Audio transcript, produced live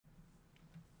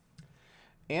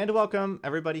And welcome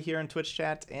everybody here in Twitch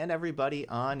chat and everybody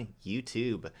on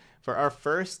YouTube for our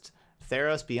first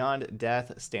Theros Beyond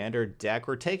Death standard deck.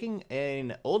 We're taking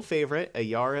an old favorite,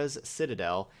 Ayara's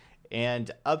Citadel, and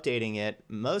updating it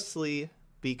mostly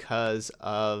because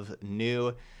of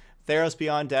new Theros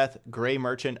Beyond Death Grey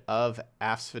Merchant of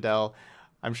Asphodel.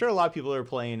 I'm sure a lot of people are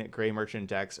playing Grey Merchant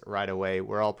decks right away.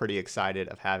 We're all pretty excited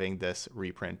of having this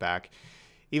reprint back,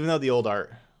 even though the old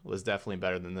art was definitely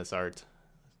better than this art.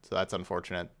 So that's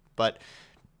unfortunate. But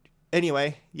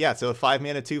anyway, yeah, so 5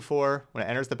 mana 2/4. When it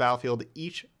enters the battlefield,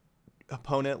 each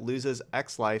opponent loses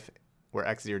X life, where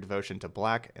X is your devotion to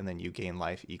black, and then you gain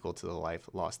life equal to the life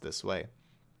lost this way.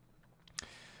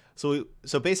 So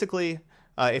basically,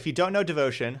 if you don't know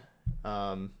devotion,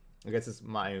 I guess it's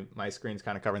my screen's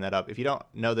kind of covering that up. If you don't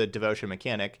know the devotion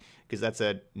mechanic, because that's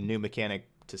a new mechanic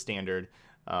to standard,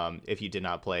 if you did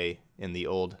not play in the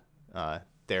old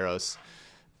Theros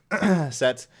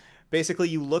sets, basically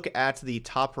you look at the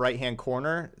top right hand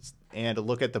corner and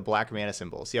look at the black mana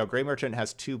symbol. See how Grey Merchant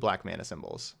has 2 black mana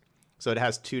symbols, so it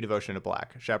has 2 devotion to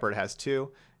black. Shepherd has 2,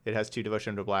 it has 2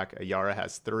 devotion to black. Ayara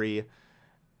has 3,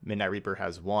 Midnight Reaper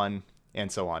has 1,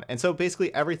 and so on. And so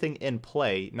basically everything in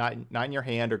play, not in your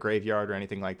hand or graveyard or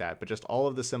anything like that, but just all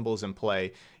of the symbols in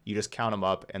play, you just count them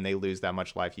up and they lose that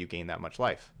much life, you gain that much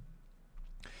life.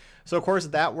 So of course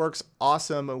that works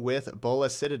awesome with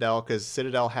Bolas Citadel, because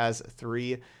Citadel has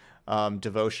 3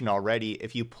 devotion already.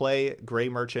 If you play Grey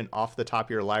Merchant off the top of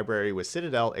your library with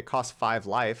Citadel, it costs 5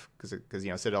 life, because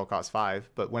you know Citadel costs 5.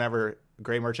 But whenever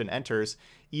Grey Merchant enters,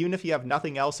 even if you have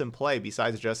nothing else in play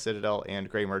besides just Citadel and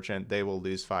Grey Merchant, they will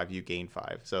lose 5. You gain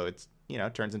 5. So it's, you know,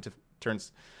 turns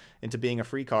into being a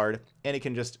free card, and it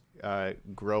can just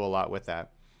grow a lot with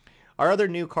that. Our other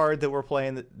new card that we're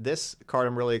playing, this card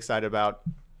I'm really excited about,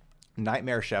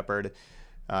 Nightmare Shepherd.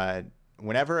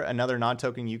 Whenever another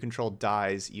non-token you control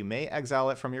dies, you may exile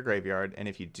it from your graveyard, and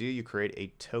if you do, you create a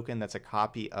token that's a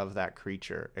copy of that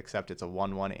creature, except it's a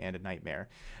 1/1 and a nightmare.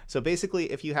 So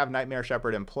basically, if you have Nightmare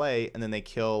Shepherd in play, and then they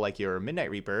kill like your Midnight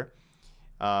Reaper,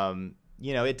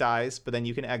 you know, it dies, but then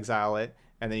you can exile it,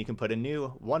 and then you can put a new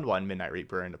 1/1 Midnight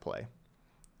Reaper into play.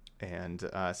 And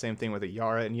same thing with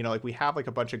Ayara, and you know, like we have like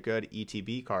a bunch of good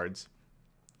ETB cards.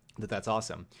 That's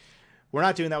awesome. We're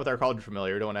not doing that with our Cauldron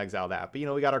Familiar. We don't want to exile that. But, you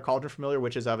know, we got our Cauldron Familiar,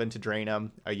 Witch's Oven to drain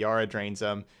them. Ayara drains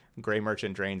them. Grey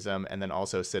Merchant drains them. And then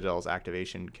also Citadel's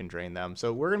activation can drain them.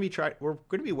 So we're going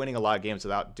to be winning a lot of games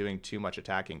without doing too much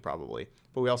attacking, probably.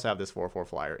 But we also have this 4/4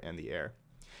 flyer in the air.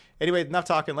 Anyway, enough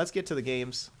talking. Let's get to the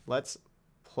games. Let's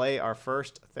play our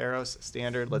first Theros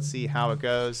standard. Let's see how it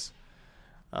goes.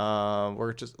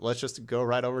 Let's just go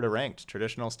right over to ranked.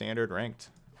 Traditional standard ranked.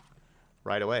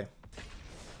 Right away.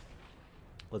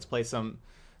 Let's play some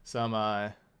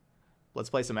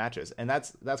matches. And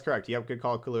that's correct. You have good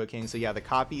call, Kulua King. So yeah, the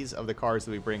copies of the cards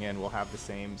that we bring in will have the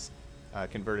same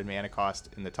converted mana cost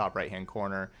in the top right hand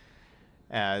corner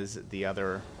as the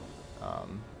other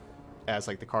as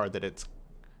like the card that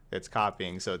it's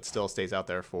copying, so it still stays out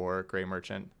there for Grey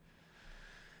Merchant.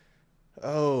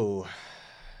 Oh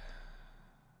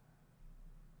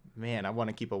man, I want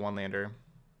to keep a 1-lander.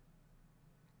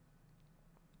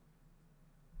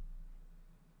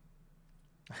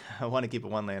 I want to keep a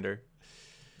 1-lander.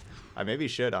 I maybe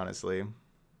should, honestly.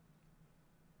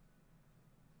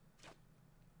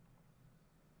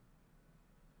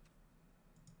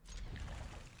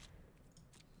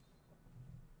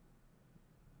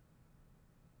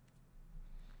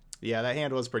 Yeah, that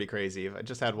hand was pretty crazy. If I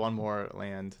just had one more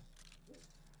land.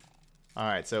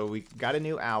 Alright, so we got a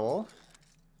new owl.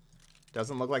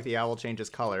 Doesn't look like the owl changes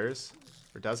colors.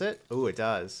 Or does it? Ooh, it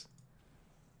does.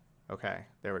 Okay,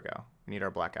 there we go. We need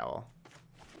our black owl.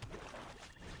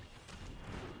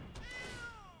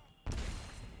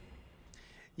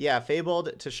 Yeah,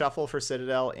 Fabled to shuffle for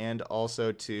Citadel and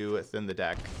also to thin the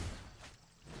deck.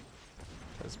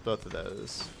 There's both of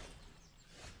those.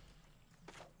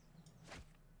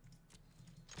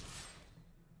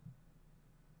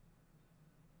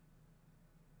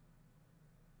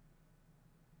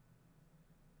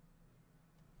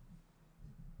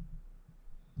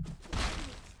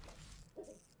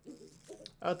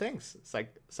 Oh, thanks,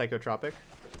 Psychotropic.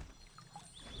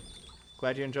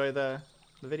 Glad you enjoy the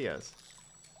videos.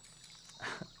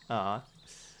 Aw,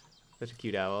 such a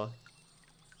cute owl.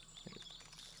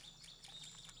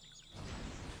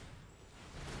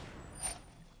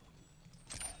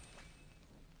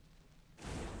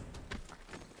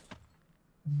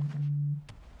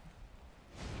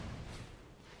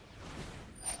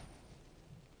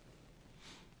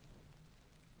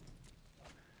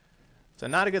 So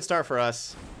not a good start for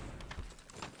us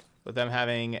with them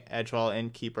having Edgewall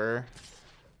and Keeper.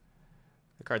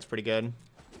 The card's pretty good.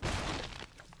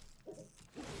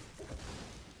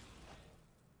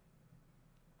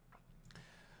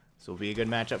 So it'll be a good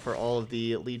matchup for all of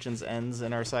the Legion's ends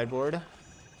in our sideboard.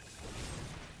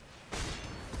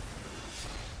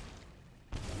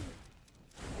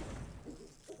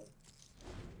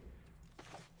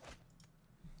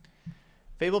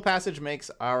 Fable Passage makes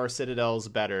our Citadels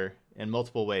better in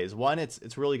multiple ways. One,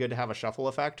 it's really good to have a shuffle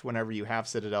effect whenever you have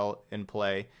Citadel in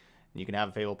play. And you can have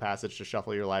a Fable Passage to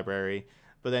shuffle your library.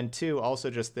 But then two, also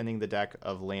just thinning the deck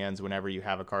of lands whenever you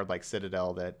have a card like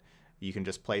Citadel that you can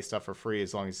just play stuff for free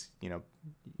as long as,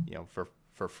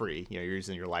 for free. You're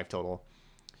using your life total.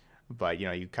 But,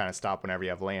 you kind of stop whenever you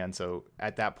have land. So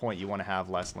at that point, you want to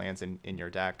have less lands in your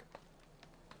deck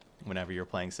whenever you're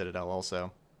playing Citadel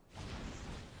also.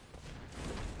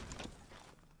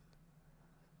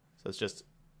 So it's just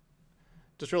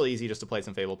really easy just to play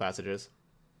some Fable Passages.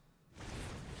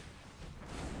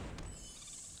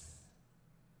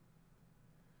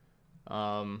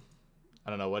 I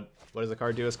don't know, what does the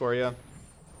card do, Escoria?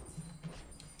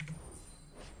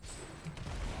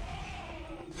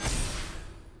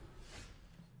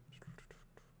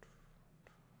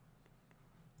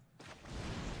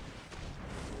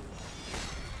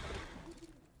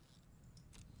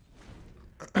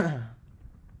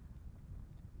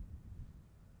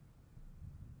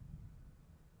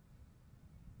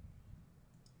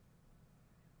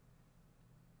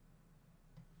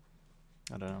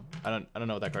 I don't know. I don't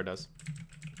know what that card does.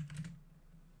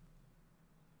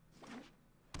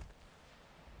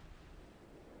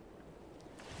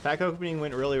 Pack opening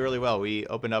went really, really well. We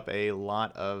opened up a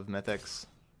lot of mythics.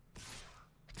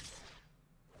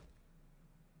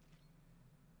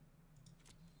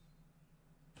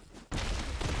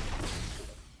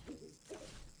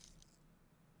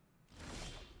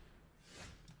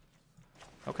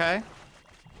 Okay.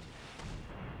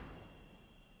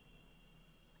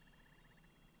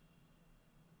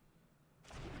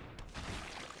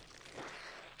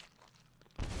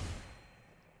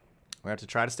 We have to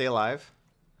try to stay alive.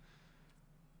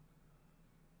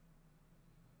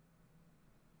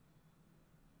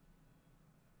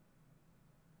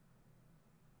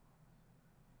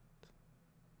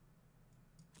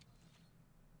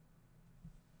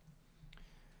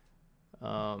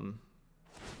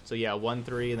 So yeah,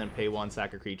 1/3 and then pay 1,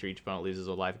 sack a creature, each opponent loses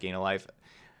a life, gain a life.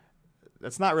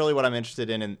 That's not really what I'm interested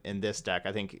in this deck.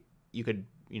 I think you could,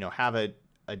 have a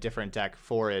different deck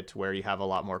for it where you have a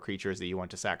lot more creatures that you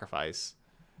want to sacrifice.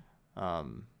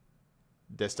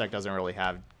 This deck doesn't really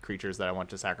have creatures that I want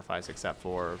to sacrifice except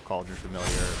for Cauldron Familiar.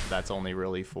 That's only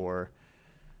really for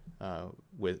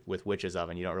with Witch's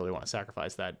Oven. You don't really want to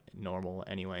sacrifice that normal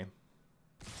anyway.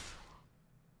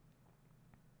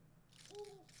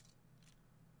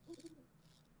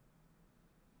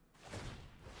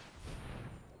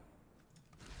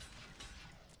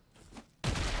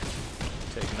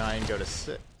 Take 9, go to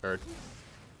 6, or...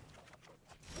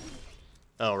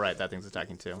 Oh, right, that thing's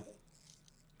attacking too.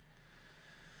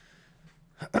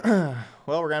 Well,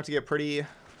 we're gonna have to get pretty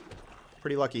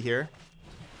lucky here.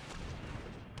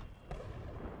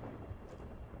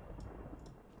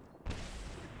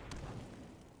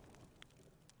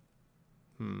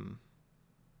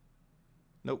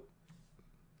 Nope.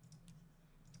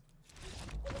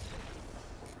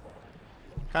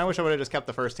 Kinda wish I would have just kept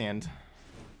the first hand.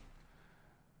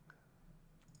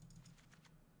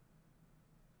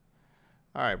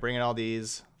 Alright, bringing all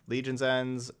these Legion's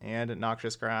Ends and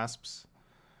Noxious Grasps.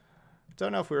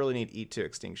 Don't know if we really need Eat to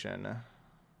Extinction. I'm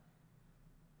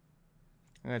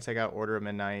going to take out Order of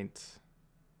Midnight.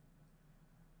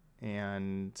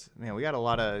 And, man, we got a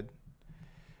lot of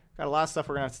stuff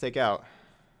we're going to have to take out.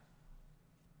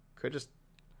 Could just...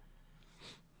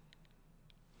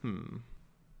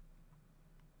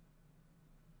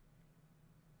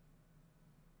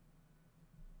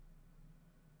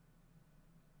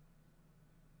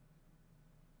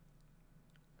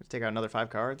 Take out another 5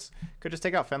 cards. Could just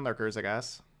take out Fenlurkers, I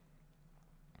guess.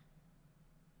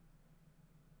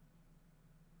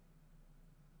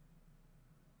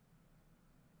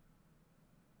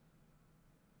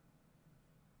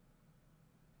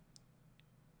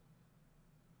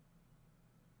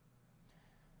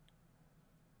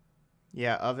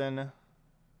 Yeah, Oven.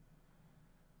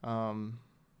 Oven,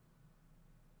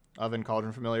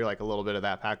 Cauldron Familiar, like a little bit of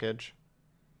that package.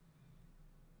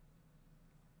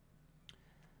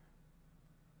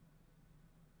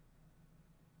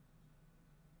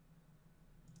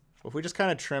 If we just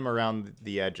kind of trim around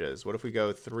the edges, what if we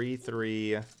go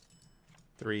 3/3,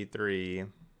 3/3,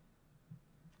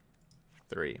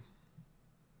 3?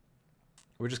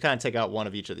 We just kind of take out one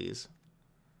of each of these.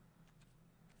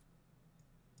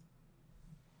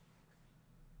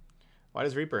 Why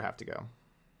does Reaper have to go?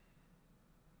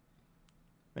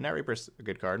 Midnight Reaper's a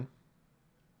good card.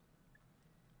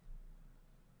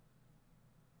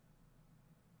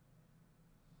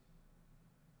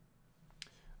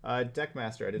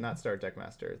 Deckmaster. I did not start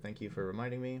Deckmaster. Thank you for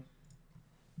reminding me.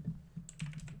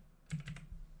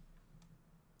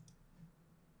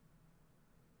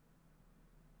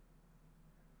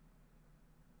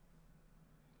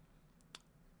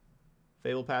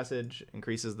 Fable Passage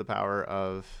increases the power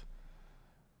of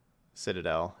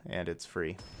Citadel, and it's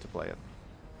free to play it.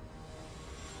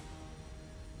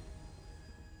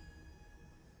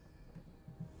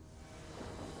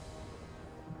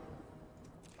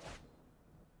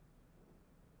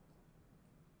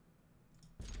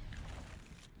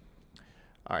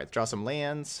 All right, draw some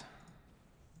lands.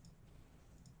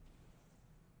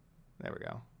 There we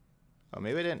go. Oh,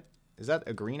 maybe I didn't. Is that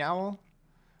a green owl?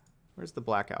 Where's the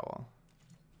black owl?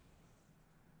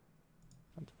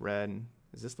 That's red.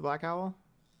 Is this the black owl?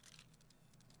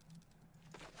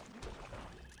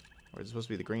 Or is it supposed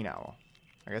to be the green owl?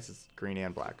 I guess it's green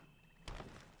and black.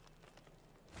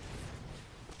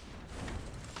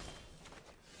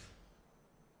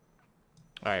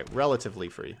 All right, relatively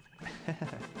free.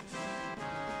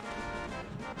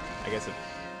 I guess it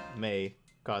may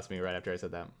cost me right after I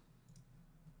said that.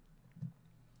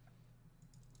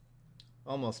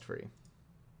 Almost free.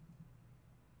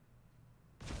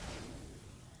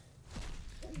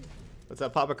 What's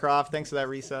up, Papa Croft? Thanks for that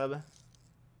resub.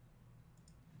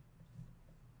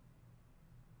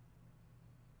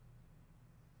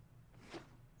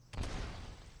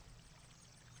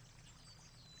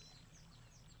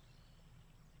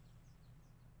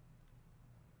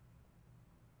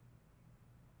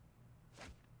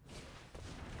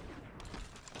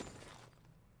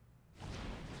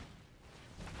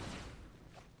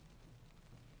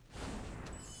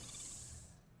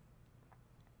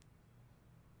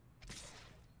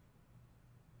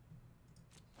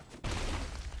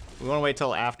 We want to wait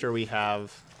till after we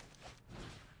have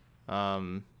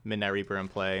Midnight Reaper in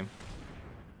play.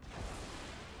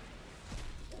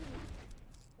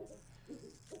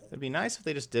 It'd be nice if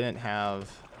they just didn't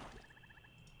have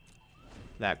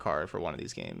that card for one of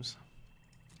these games.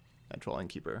 That Trolling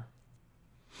Keeper.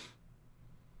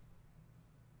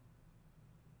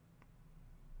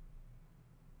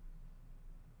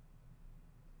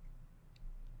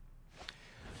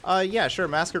 Yeah, sure.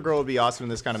 Masker Girl would be awesome in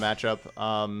this kind of matchup.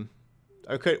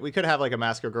 We could have like a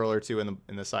Masker Girl or two in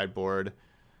the sideboard.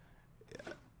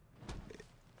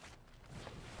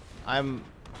 I'm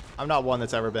not one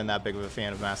that's ever been that big of a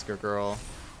fan of Masker Girl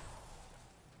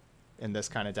in this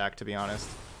kind of deck, to be honest.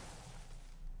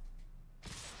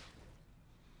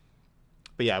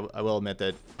 But yeah, I will admit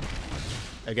that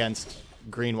against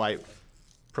green-white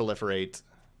proliferate,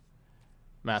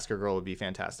 Masker Girl would be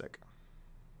fantastic.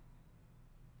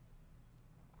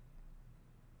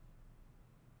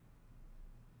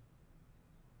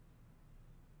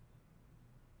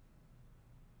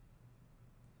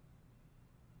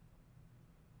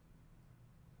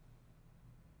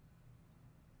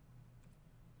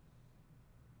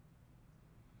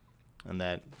 And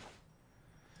that,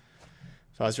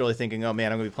 if I was really thinking, oh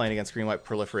man, I'm going to be playing against green-white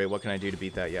proliferate, what can I do to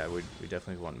beat that? Yeah, we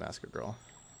definitely want Masker Girl.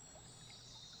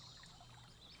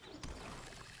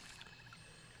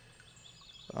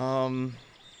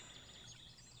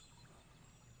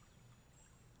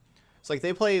 It's like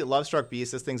they play Lovestruck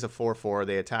Beast. This thing's a 4/4.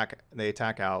 They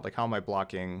attack out. Like, how am I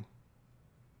blocking?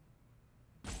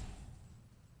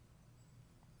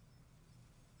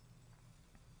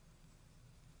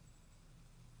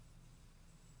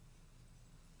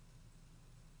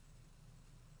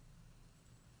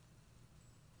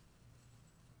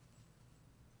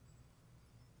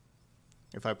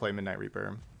 If I play Midnight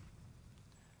Reaper,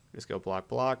 just go block,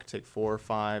 block, take 4,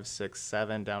 5, 6,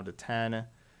 7 down to 10,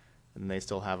 and they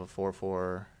still have a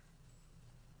 4/4.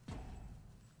 I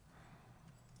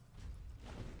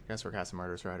guess we're casting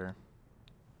Murderous Rider.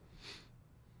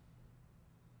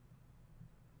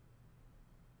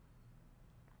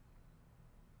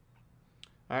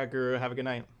 All right, Guru, have a good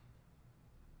night.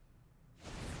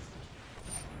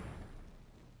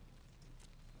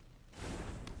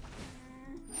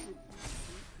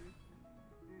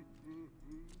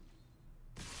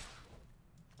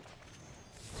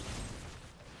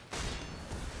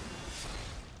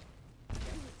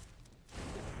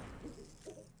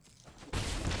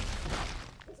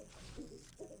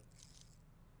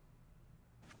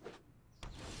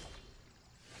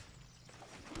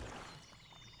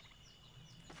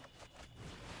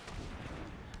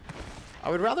 I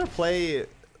would rather play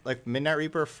like Midnight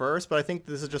Reaper first, but I think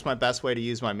this is just my best way to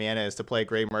use my mana is to play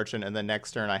Grey Merchant, and then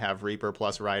next turn I have Reaper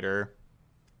plus Rider.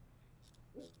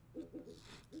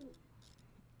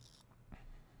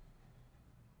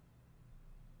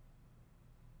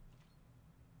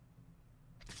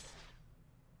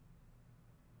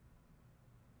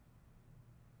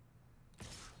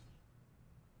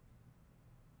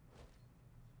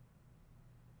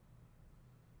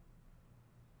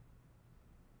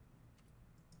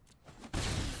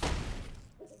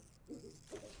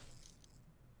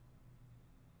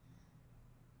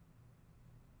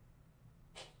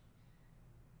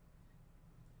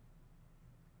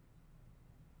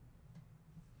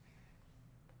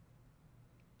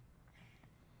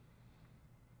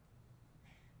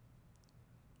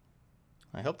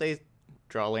 I hope they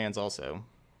draw lands also.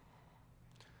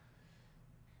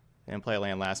 They didn't play a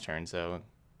land last turn, so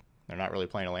they're not really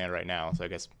playing a land right now. So I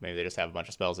guess maybe they just have a bunch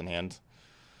of spells in hand.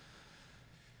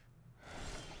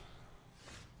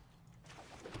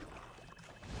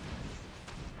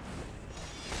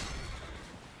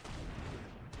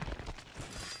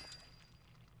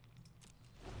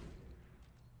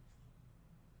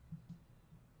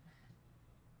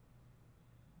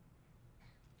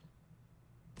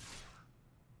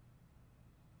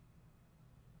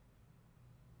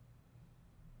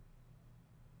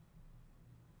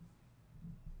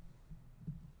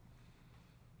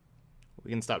 We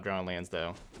can stop drawing lands,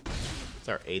 though. It's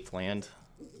our 8th land.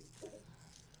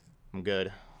 I'm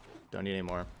good. Don't need any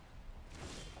more.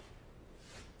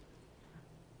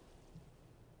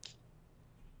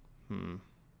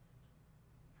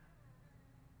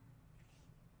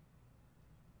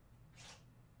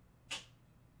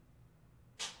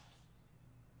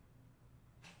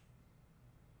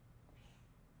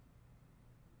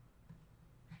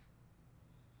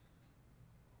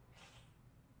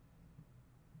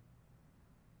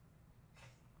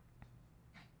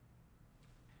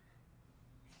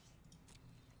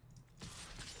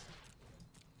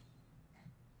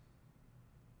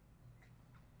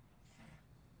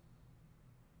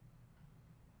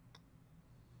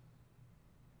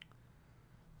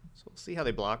 So we'll see how they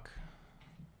block.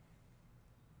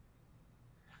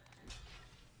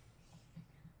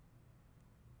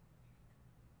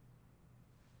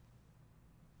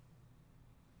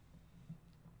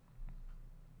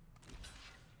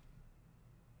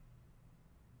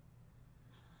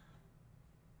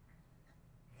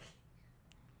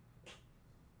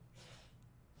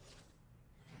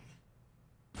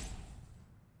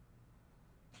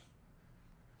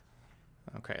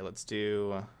 Okay, let's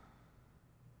do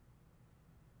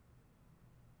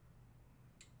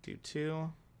 2.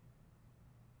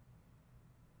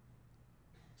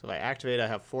 So if I activate, I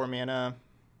have 4 mana.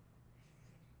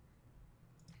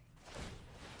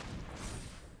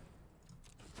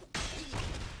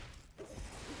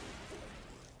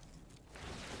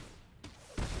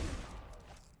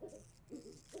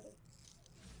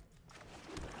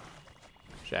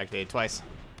 Should activate twice.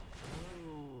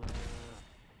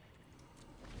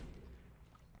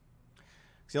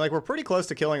 See, like, we're pretty close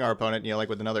to killing our opponent, you know, like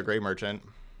with another Grey Merchant.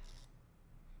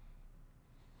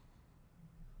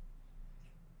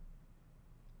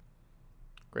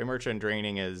 Grey Merchant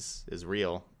draining is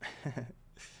real. You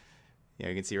know,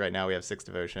 you can see right now we have 6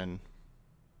 devotion.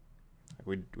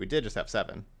 We did just have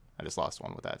 7. I just lost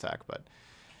 1 with that attack, but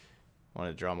I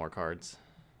wanted to draw more cards.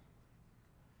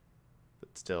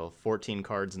 But still, 14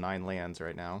 cards, 9 lands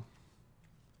right now.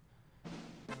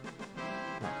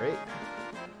 Not great.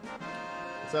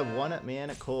 Let's have 1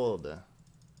 man cold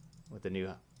with the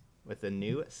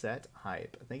new set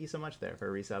hype. Thank you so much there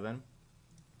for re-7.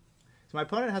 So my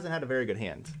opponent hasn't had a very good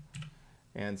hand.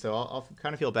 And so I'll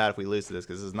kind of feel bad if we lose to this,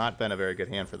 because this has not been a very good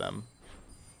hand for them.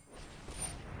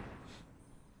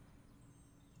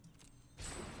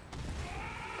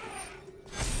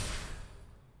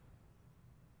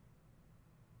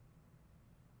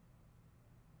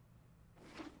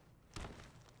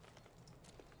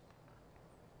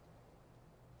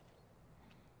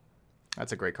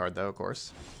 That's a great card, though, of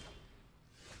course.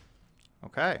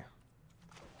 Okay.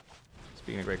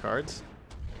 Speaking of great cards.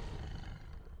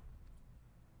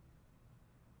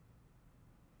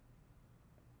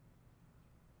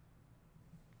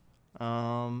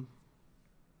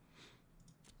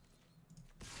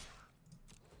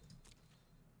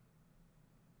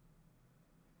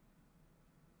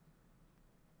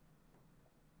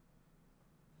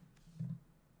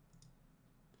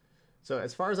 So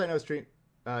as far as I know,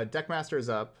 Deckmaster is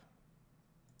up.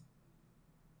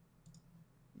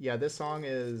 Yeah, this song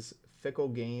is Fickle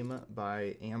Game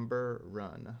by Amber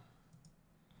Run.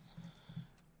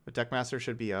 But Deckmaster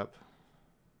should be up.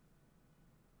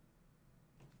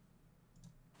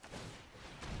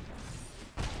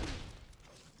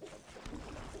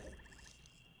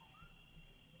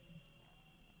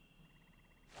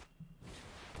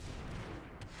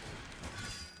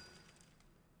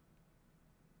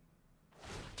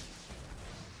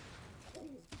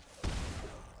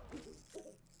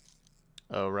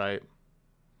 Oh, right.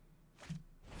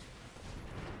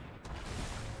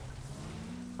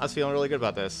 I was feeling really good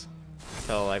about this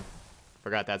until I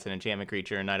forgot that's an enchantment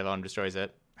creature and Knight of Autumn destroys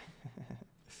it.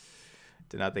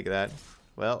 Did not think of that.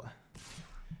 Well,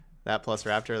 that plus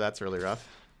Raptor, that's really rough.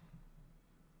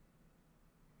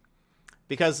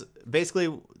 Because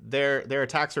basically their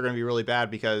attacks are going to be really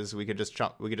bad because we could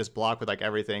just block with like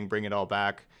everything, bring it all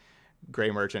back,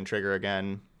 Grey Merchant trigger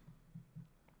again.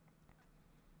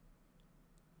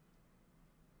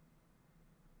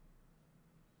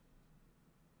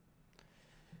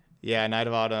 Yeah, Knight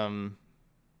of Autumn.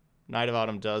 Knight of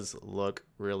Autumn does look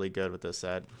really good with this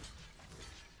set.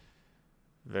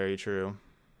 Very true.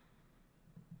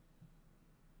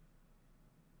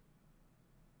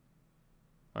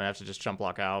 I have to just jump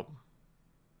block out.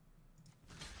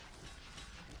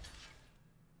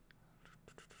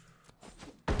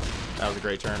 That was a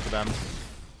great turn for them.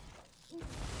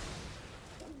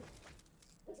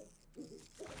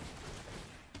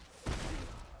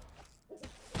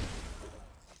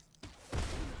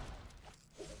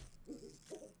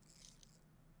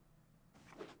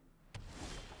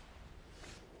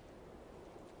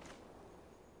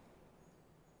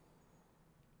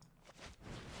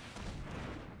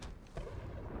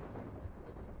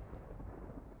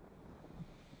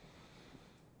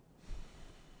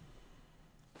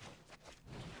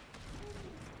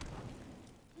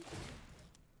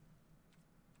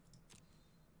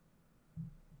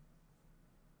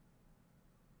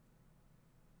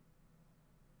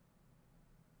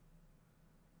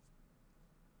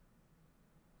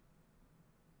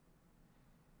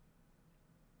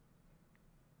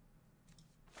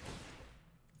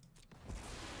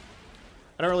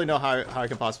 I don't really know how I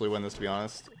can possibly win this, to be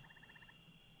honest.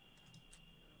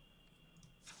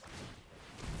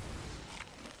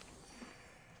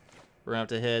 We're gonna have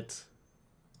to hit.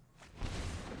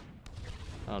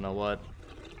 I don't know what.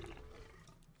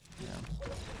 Yeah.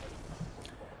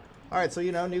 All right, so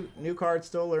you know, new card,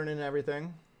 still learning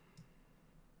everything.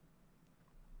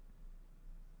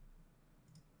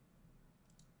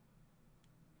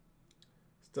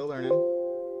 Still learning.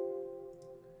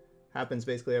 Happens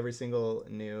basically every single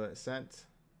new set.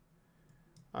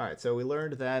 All right, so we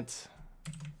learned that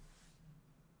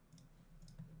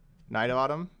Knight of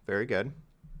Autumn, very good.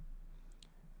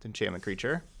 It's enchantment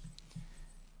creature.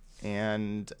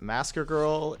 And Masker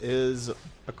Girl is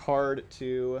a card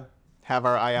to have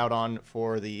our eye out on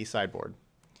for the sideboard.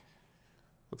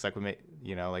 Looks like we may,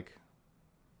 you know, like...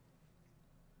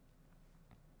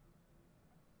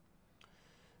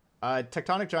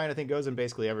 Tectonic Giant, I think, goes in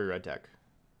basically every red deck.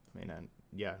 I mean,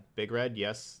 yeah, big red,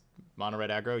 yes. Mono red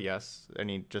aggro, yes.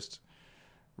 Any just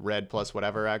red plus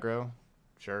whatever aggro,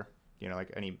 sure. You know,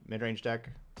 like any mid-range deck.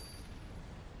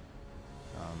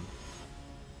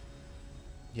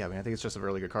 Yeah, I mean, I think it's just a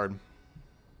really good card.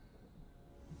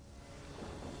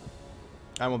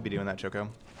 I won't be doing that, Choco.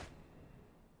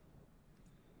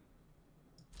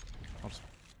 I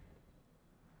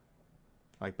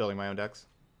like building my own decks.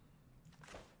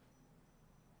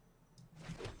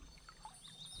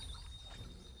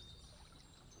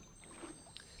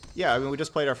 Yeah, I mean, we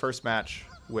just played our first match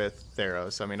with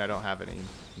Theros. I mean, I don't have any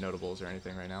notables or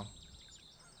anything right now.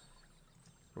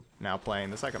 We're now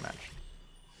playing the second match.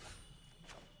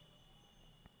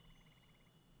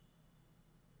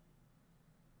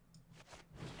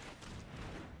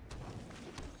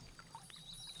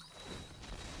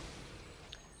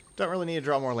 Don't really need to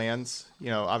draw more lands. You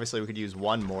know, obviously we could use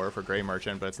one more for Grey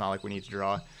Merchant, but it's not like we need to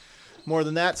draw more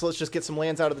than that. So let's just get some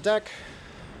lands out of the deck.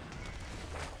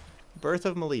 Birth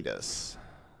of Meletus.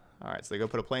 Alright, so they go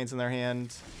put a Plains in their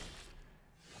hand.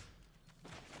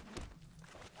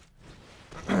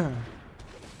 And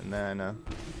then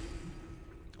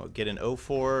I'll get an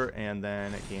 0-4 and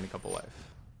then gain a couple life.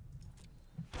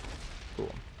 Cool.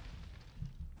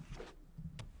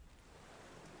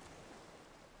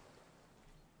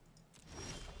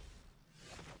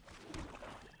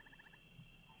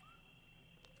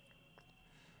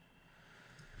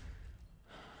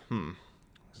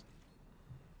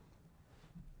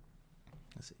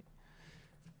 Let's see.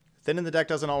 Thin in the deck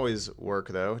doesn't always work,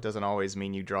 though. It doesn't always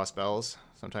mean you draw spells.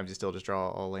 Sometimes you still just draw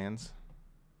all lands.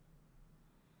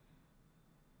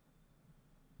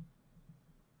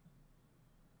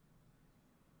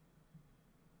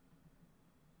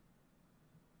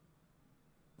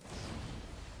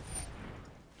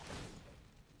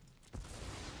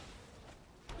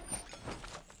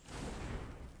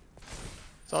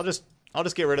 So I'll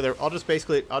just get rid of their... I'll just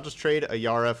trade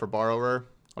Ayara for Borrower.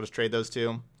 I'll just trade those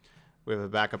two. We have a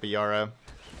backup Ayara.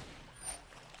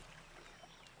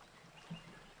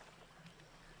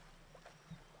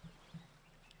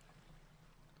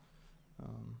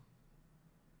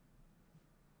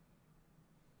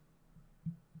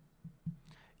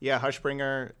 Yeah,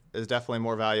 Hushbringer is definitely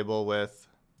more valuable with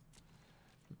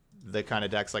the kind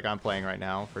of decks like I'm playing right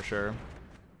now, for sure.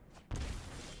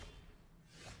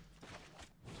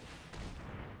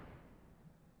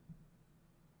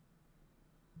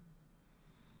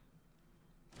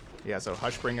 Yeah, so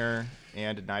Hushbringer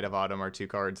and Knight of Autumn are two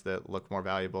cards that look more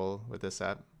valuable with this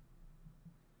set.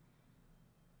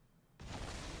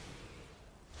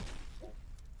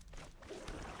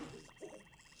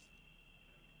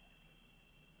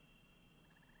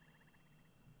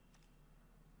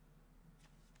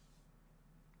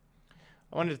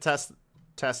 I wanted to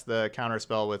test the counter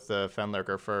spell with the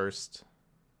Fenlurker first.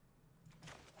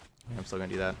 I'm still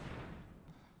gonna do that.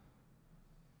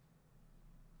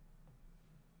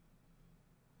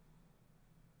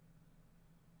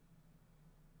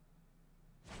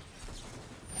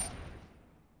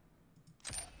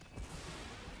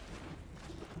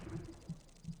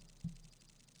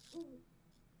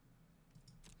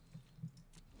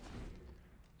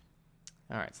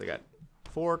 All right, so I got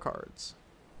 4 cards.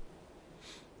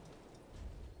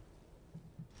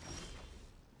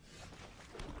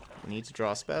 We need to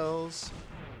draw spells.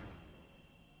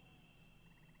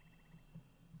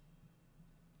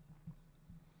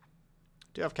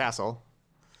 Do have Castle.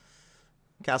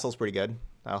 Castle's pretty good.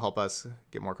 That'll help us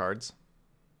get more cards.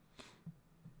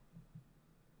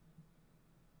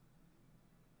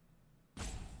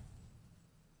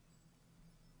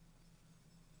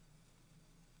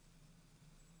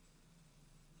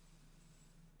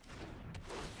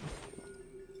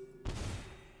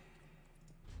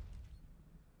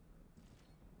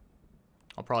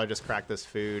 I'll probably just crack this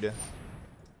food.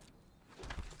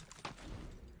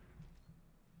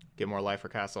 Get more life for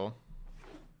Castle.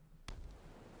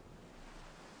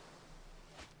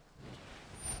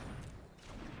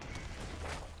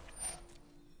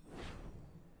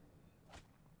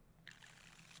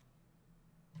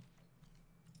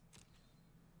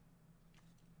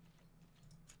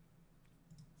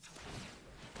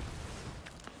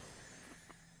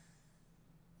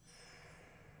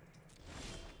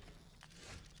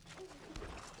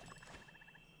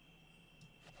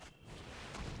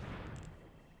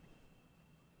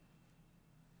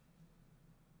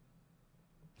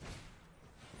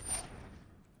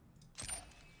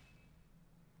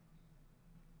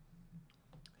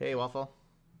 Hey, Waffle.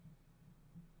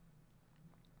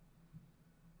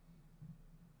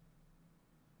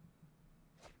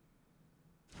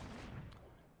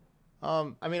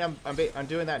 I mean, I'm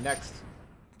doing that next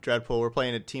Dreadpool. We're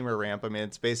playing a Teamer ramp. I mean,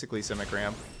 it's basically Simic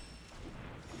ramp,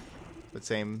 but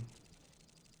same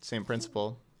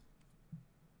principle.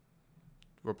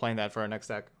 We're playing that for our next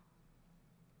deck.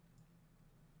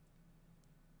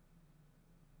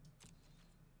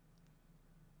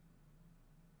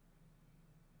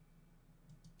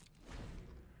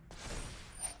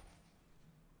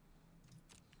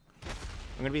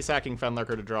 I'm going to be sacking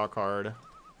Fenlurker to draw a card.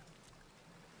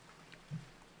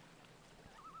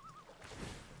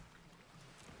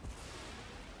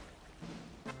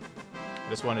 I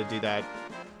just wanted to do that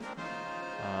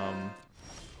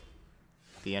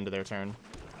the end of their turn.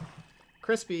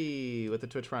 Crispy with the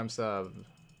Twitch Prime sub.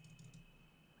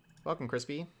 Welcome,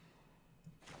 Crispy.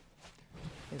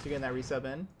 Thanks for getting that resub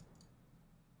in.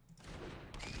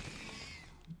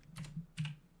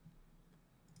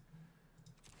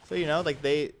 So, you know, like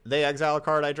they exile a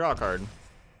card, I draw a card.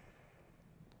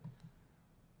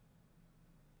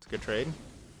 It's a good trade.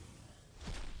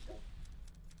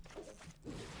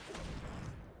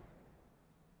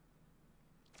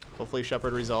 Hopefully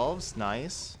Shepherd resolves.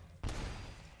 Nice.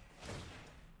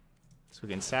 So we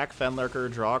can sack Fenlurker,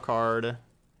 draw a card,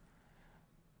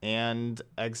 and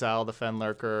exile the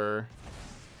Fenlurker.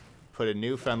 Put a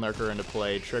new Fenlurker into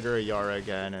play, trigger Ayara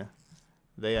again.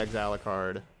 They exile a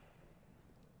card.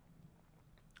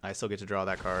 I still get to draw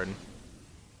that card.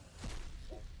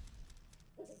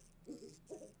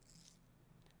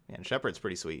 Man, Shepherd's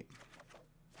pretty sweet.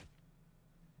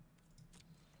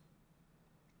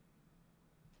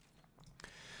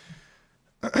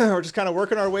 We're just kind of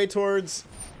working our way towards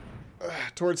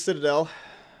Citadel.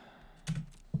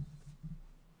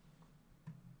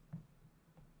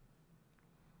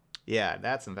 Yeah,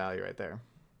 that's some value right there.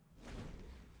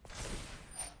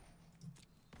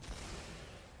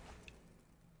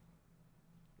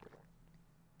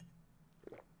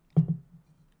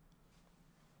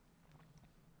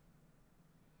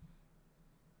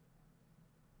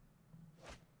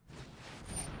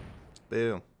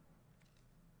 Boo.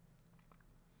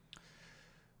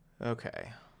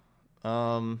 Okay.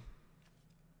 So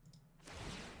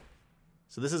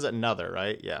this is another,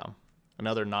 right? Yeah.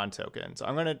 Another non-token. So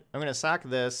I'm gonna sack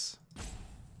this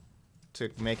to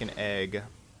make an egg.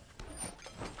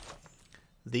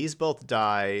 These both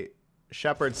die.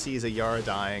 Shepherd sees Ayara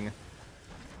dying.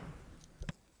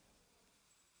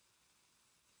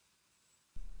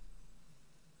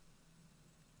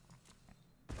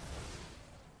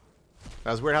 That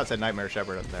was weird how it said Nightmare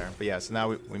Shepherd up there. But yeah, so now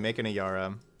we make an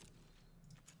Ayara.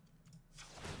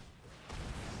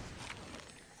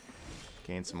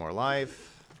 Gain some more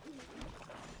life.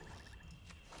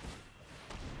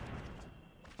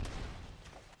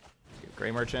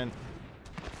 Gray Merchant.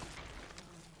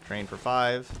 Train for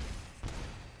 5.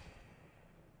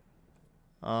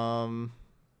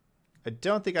 I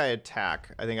don't think I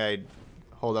attack. I think I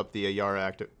hold up the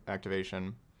Ayara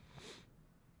activation.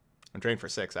 I'm drained for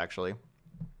 6, actually.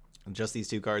 Just these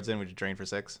 2 cards in, we just drain for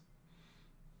 6.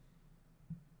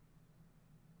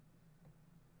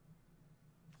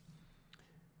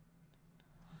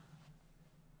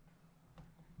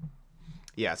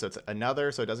 Yeah, so it's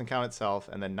another, so it doesn't count itself,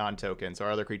 and then non-token. So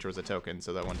our other creature was a token,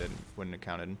 so that one wouldn't have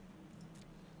counted.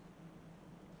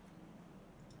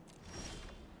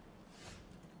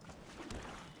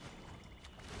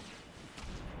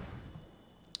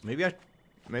 Maybe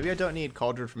I don't need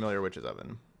Cauldron Familiar Witch's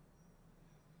Oven.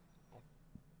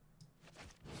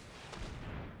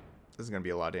 This is gonna be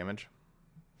a lot of damage.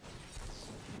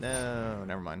 No,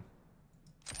 never mind.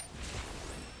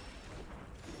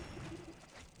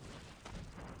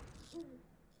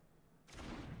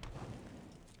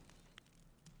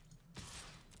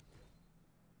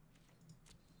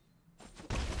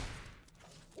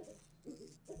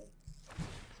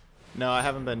 No, I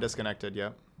haven't been disconnected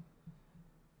yet.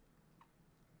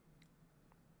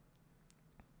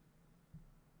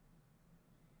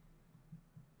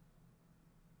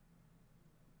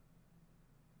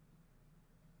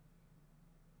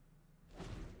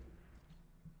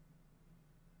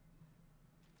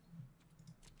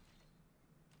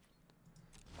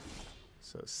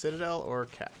 So Citadel or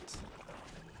Cat?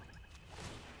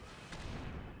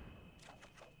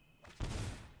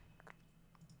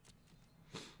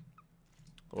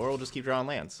 Or we'll just keep drawing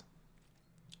lands.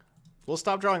 We'll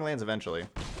stop drawing lands eventually.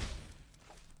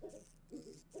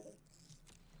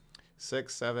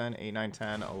 6, 7, 8, 9,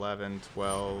 10, 11,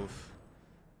 12,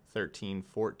 13,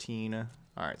 14. All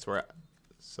right,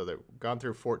 so they've gone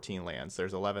through 14 lands.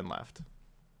 There's 11 left.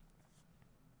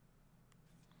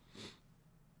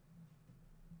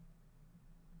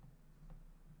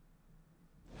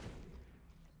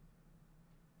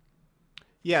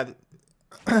 Yeah,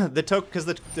 the token,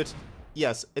 because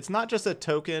yes, it's not just a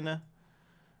token.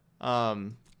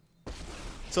 So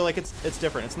like it's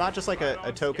different. It's not just like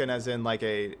a token as in like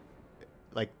the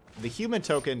human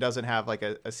token doesn't have like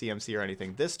a CMC or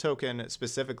anything. This token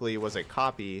specifically was a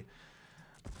copy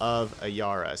of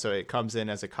Ayara, so it comes in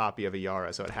as a copy of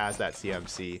Ayara, so it has that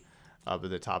CMC up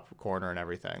at the top corner and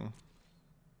everything.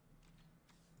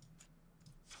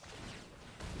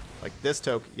 Like this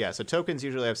token, yeah, so tokens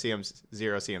usually have 0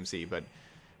 CMC, but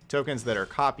tokens that are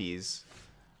copies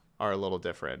are a little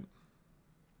different.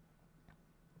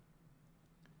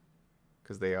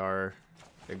 Because they are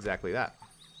exactly that.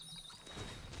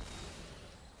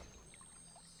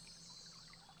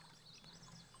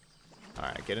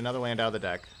 Alright, get another land out of the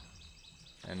deck.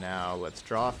 And now let's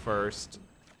draw first.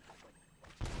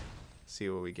 See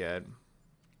what we get.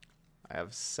 I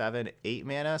have 7, 8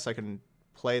 mana, so I can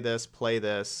play this.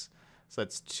 So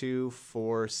that's 2,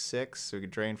 4, 6. So we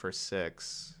could drain for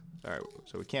 6. Alright,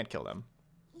 so we can't kill them.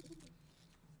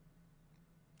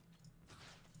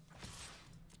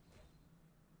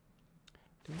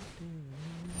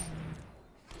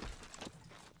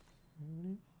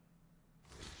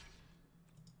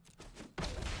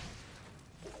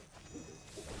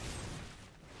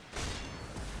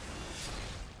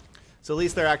 So at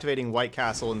least they're activating White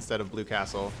Castle instead of Blue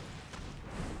Castle.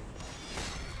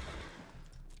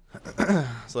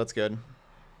 So that's good.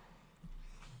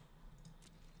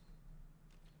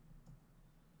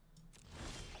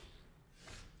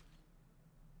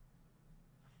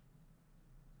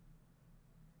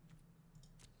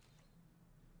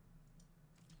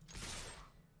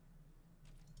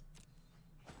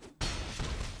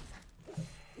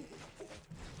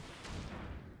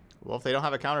 Well, if they don't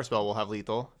have a counterspell, we'll have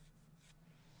lethal.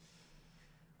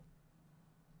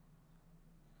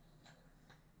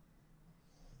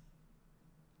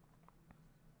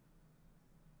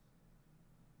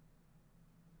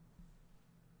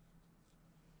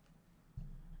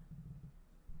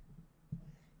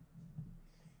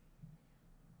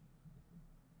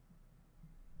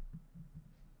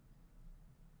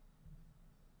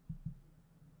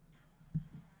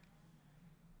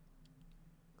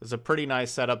 It's a pretty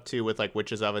nice setup too, with like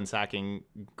Witch's Oven sacking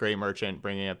Grey Merchant,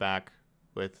 bringing it back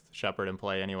with Shepherd in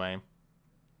play anyway.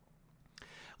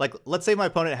 Like, let's say my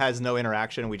opponent has no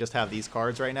interaction, we just have these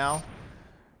cards right now.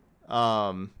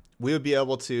 We would be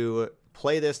able to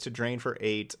play this to drain for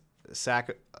 8,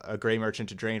 sack a Grey Merchant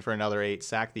to drain for another 8,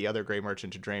 sack the other Grey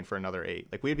Merchant to drain for another 8.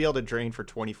 Like, we'd be able to drain for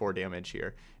 24 damage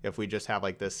here if we just have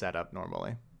like this setup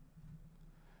normally.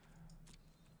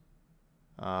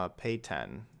 Pay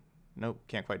 10. Nope,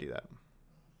 can't quite do that.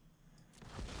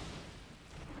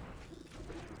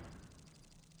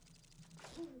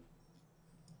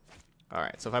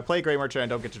 Alright, so if I play Grey Merchant, I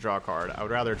don't get to draw a card. I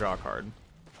would rather draw a card.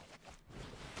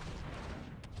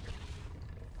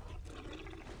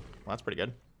 Well, that's pretty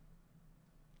good.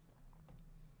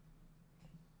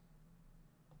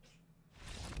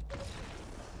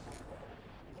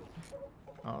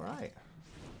 All right.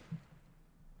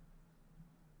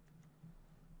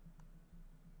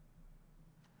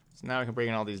 So now we can bring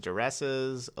in all these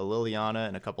Duresses, a Liliana,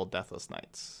 and a couple Deathless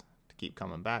Knights to keep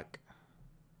coming back.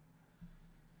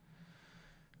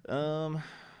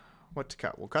 What to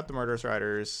cut? We'll cut the Murderous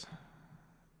Riders.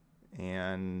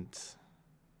 And...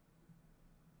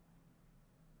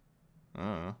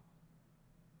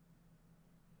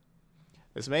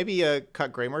 this may be a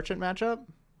cut Grey Merchant matchup.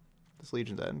 This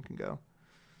Legion's End can go.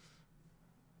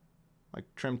 Like,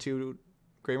 trim 2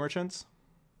 Grey Merchants.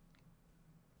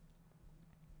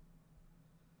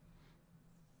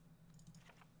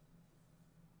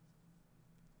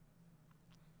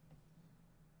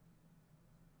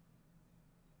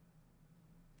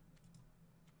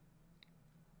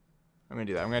 I'm going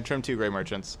to do that. I'm going to trim 2 Grey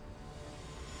Merchants.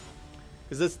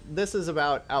 Because this is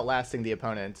about outlasting the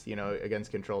opponent, you know,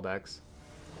 against control decks.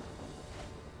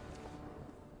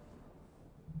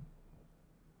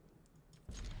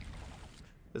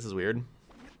 This is weird.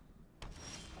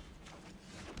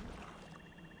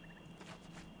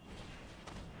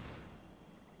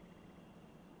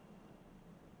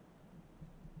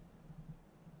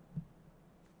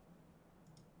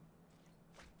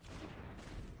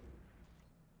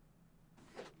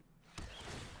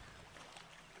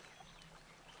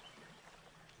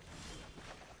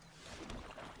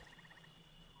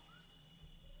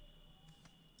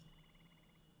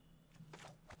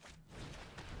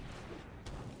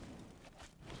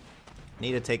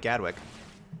 Need to take Gadwick.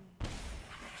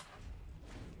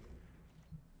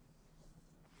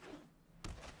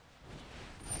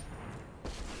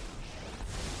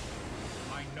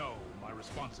 I know my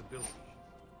responsibility.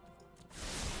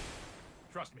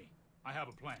 Trust me, I have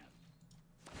a plan.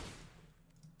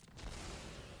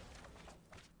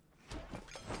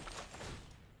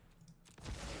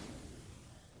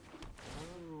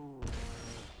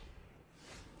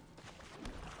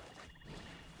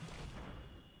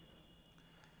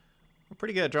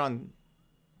 Pretty good at drawing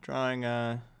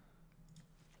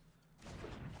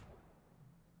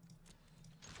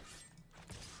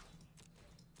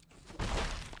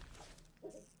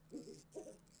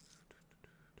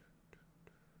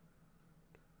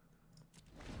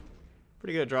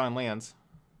pretty good at drawing lands.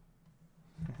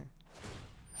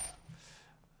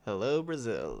 Hello,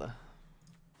 Brazil.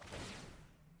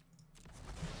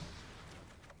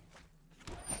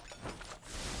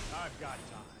 I've got time.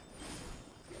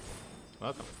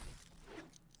 Welcome.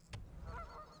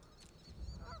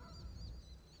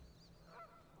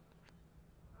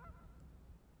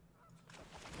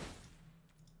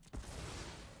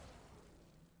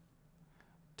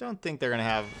 Don't think they're gonna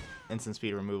have instant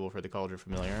speed removal for the Cauldron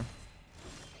Familiar.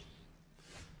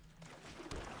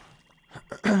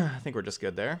 I think we're just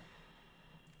good there.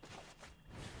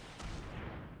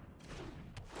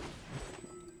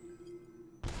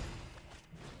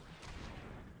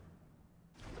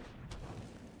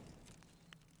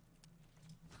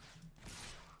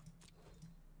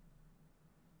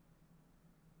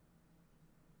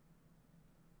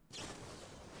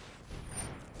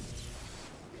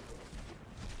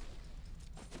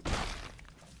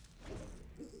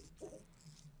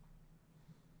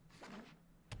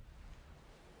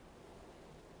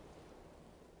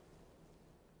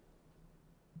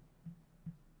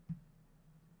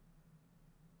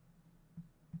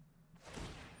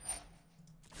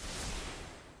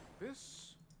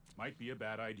 This might be a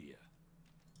bad idea.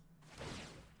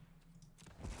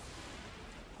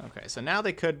 Okay, so now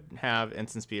they could have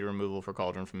instant speed removal for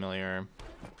Cauldron Familiar.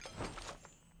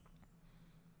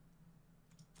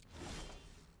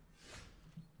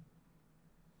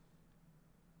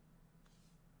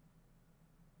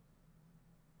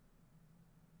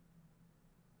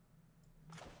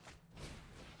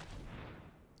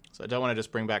 So I don't want to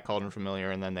just bring back Cauldron Familiar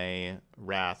and then they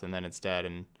Wrath and then it's dead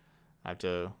and I have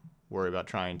to worry about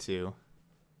trying to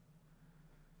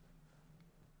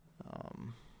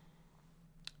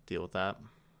deal with that.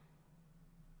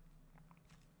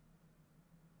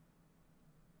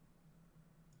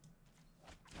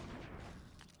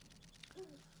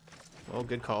 Well,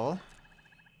 good call.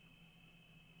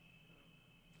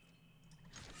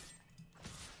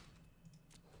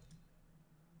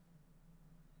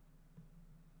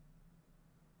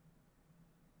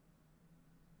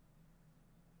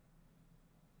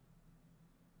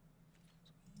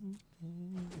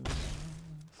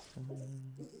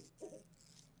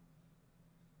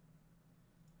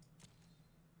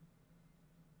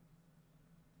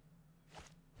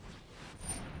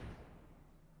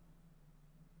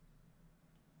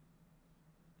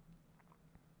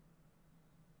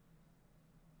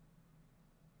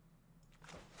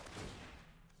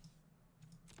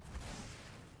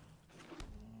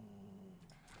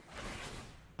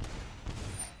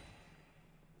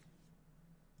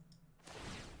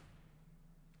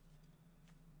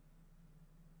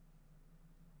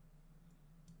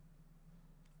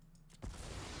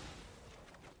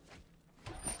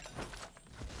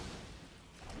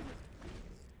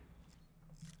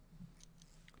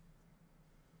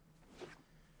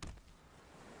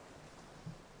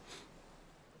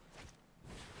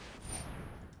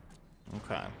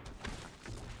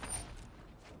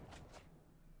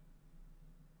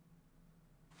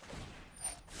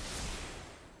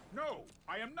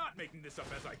 am not making this up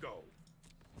as I go.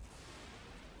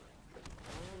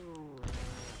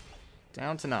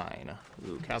 Down to 9.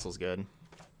 Ooh, castle's good.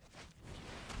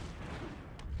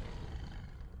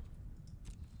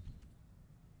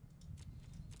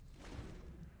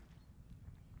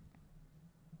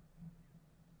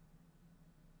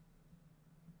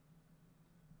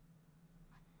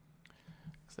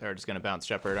 So they're just going to bounce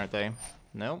Shepherd, aren't they?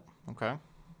 Nope. Okay.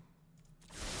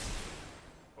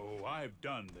 Oh, I've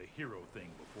done the hero thing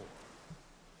before.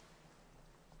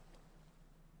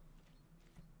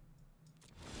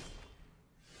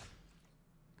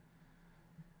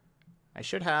 I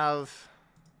should have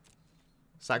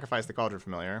sacrificed the Cauldron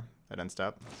Familiar at end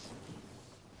step.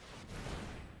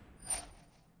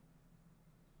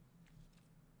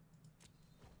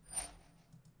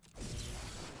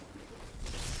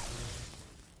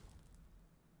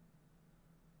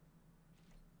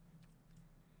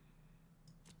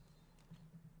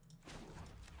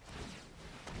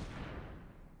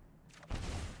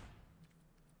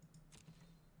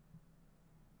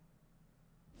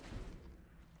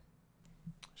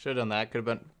 Should have done that. Could have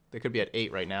been. They could be at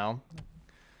 8 right now.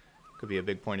 Could be a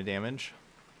big point of damage.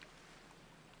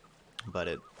 But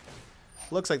it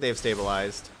looks like they've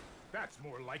stabilized. That's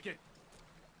more like it.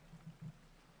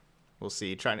 We'll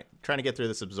see. Trying to get through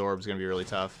this absorb is going to be really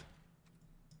tough.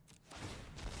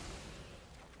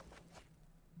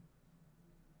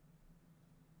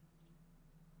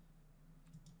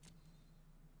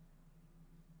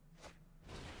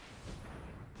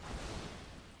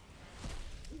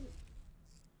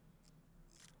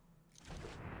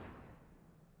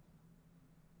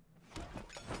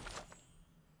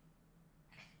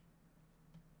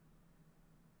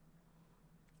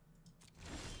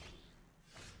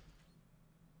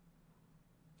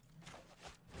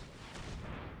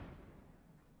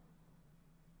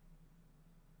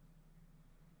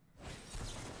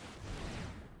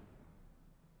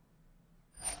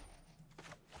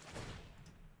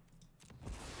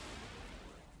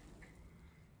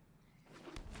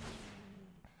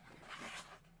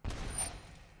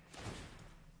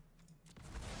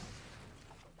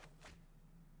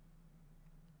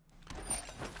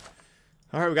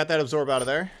 Alright, we got that absorb out of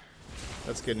there.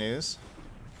 That's good news.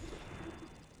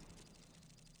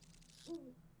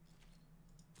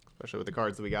 Especially with the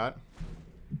cards that we got.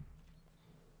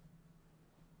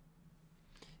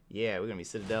 Yeah, we're going to be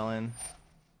Citadel in.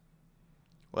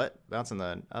 What? Bouncing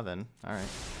the oven. Alright.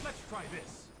 Let's try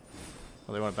this.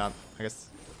 Well, they want to bounce... I guess...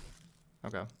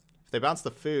 Okay. If they bounce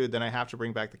the food, then I have to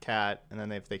bring back the cat. And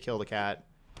then if they kill the cat,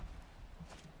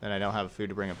 then I don't have food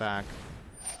to bring it back.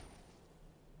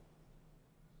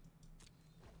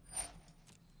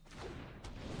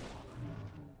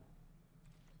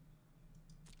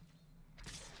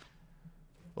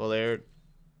 Well,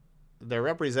 they're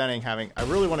representing having... I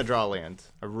really want to draw a land.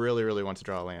 I really, really want to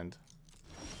draw a land.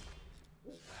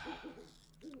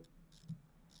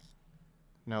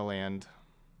 No land.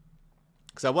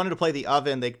 Because I wanted to play the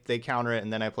oven, they counter it,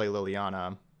 and then I play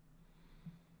Liliana.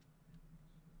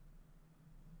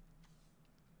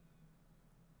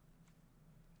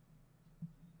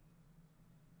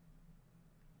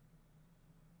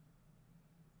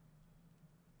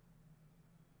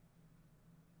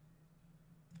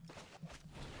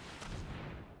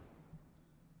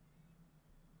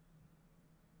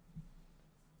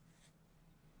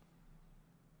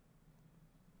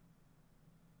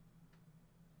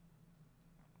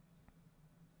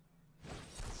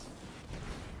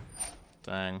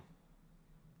 Dang.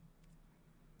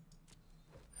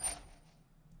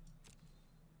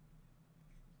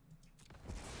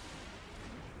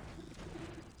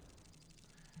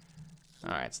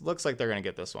 Alright, so it looks like they're going to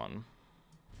get this one.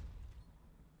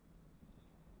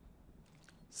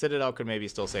 Citadel could maybe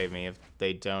still save me if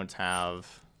they don't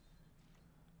have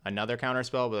another counter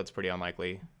spell, but that's pretty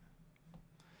unlikely.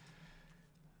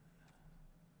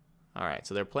 Alright,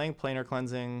 so they're playing Planar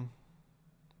Cleansing.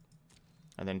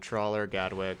 And then Trawler,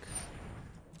 Gadwick.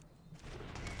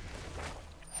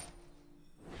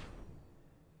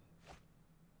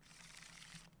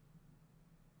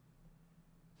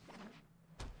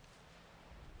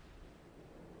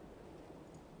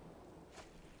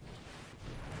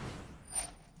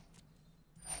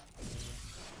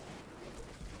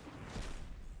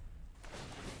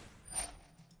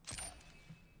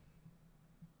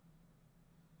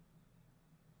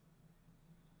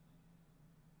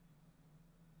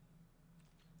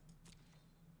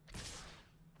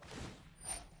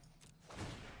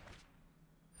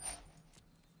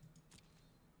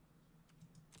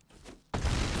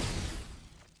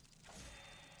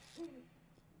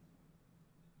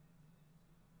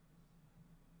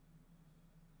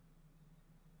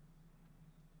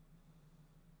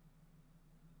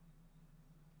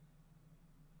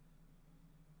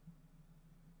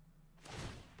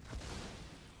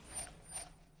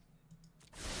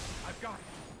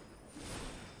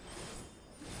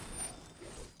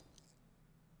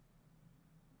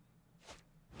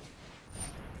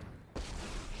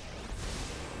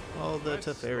 the Let's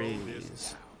slow Teferis.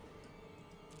 this down.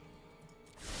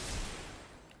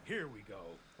 Here we go.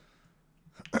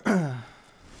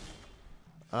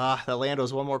 Ah, that land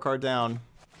was one more card down.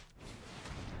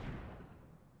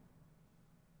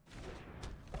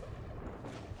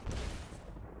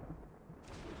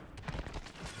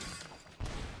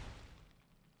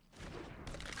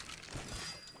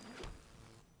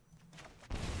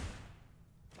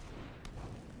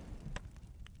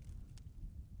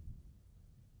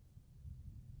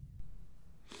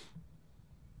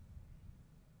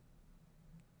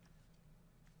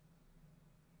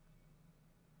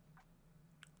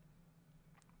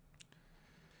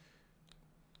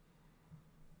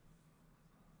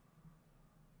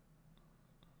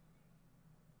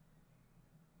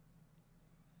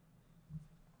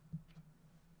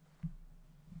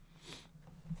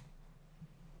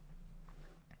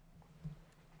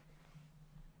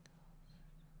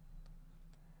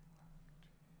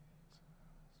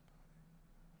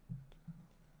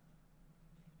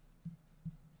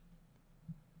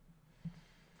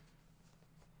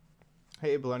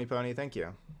 Hey, Baloney Pony, thank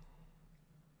you.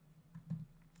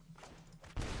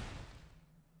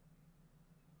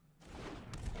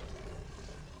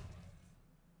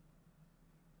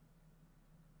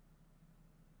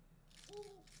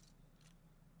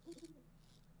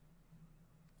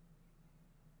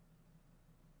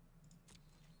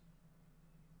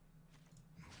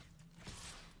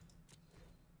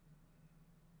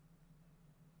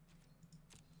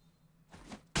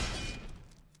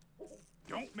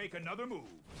 Don't make another move.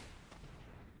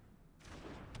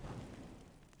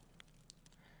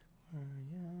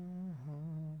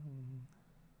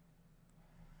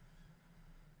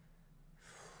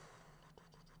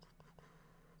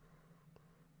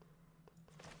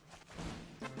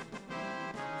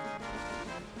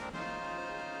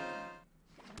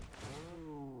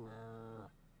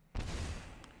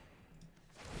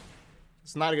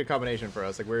 It's not a good combination for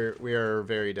us. Like we are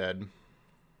very dead.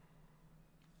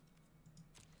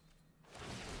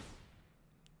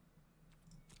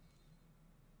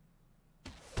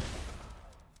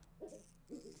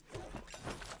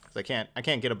 I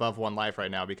can't get above 1 life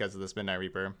right now because of this Midnight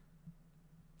Reaper.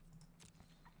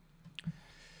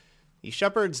 These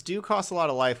shepherds do cost a lot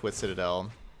of life with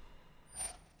Citadel.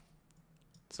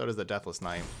 So does the Deathless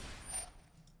Knight.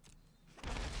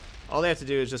 All they have to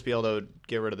do is just be able to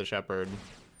get rid of the shepherd,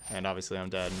 and obviously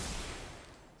I'm dead.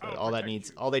 But all they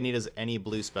need is any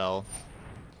blue spell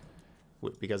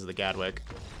because of the Gadwick.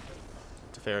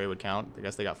 Teferi would count. I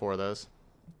guess they got 4 of those.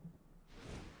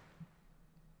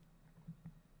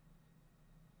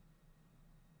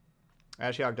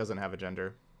 Ashiok doesn't have a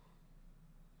gender.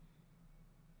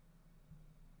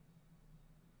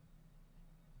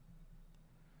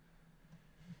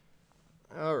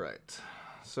 All right.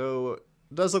 So it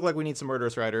does look like we need some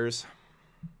Murderous Riders.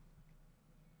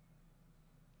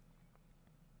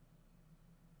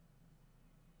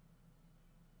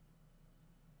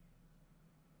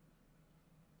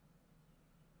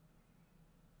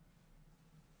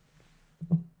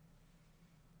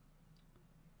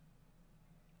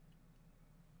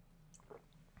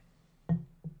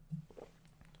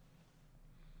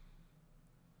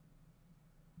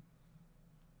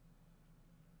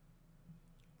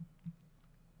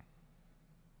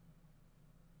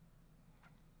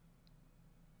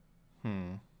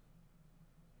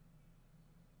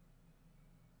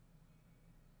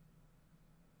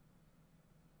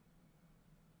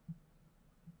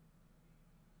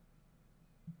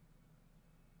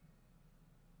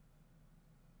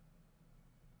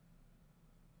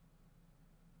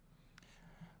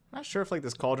 Not sure if like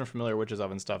this Cauldron Familiar Witch's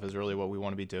Oven stuff is really what we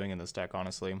want to be doing in this deck,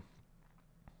 honestly.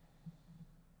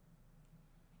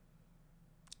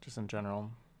 Just in general.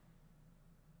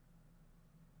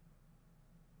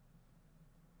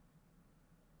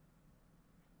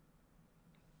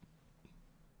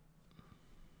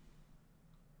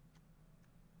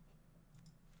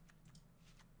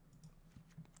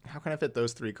 How can I fit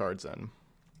those 3 cards in?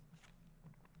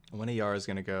 When Ayara is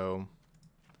going to go...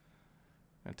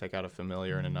 I'm going to take out a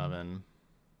Familiar and an Oven.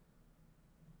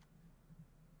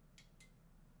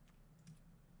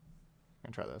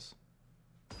 I'm going to try this.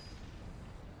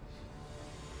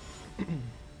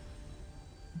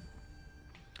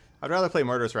 I'd rather play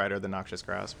Murderous Rider than Noxious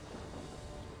Grasp.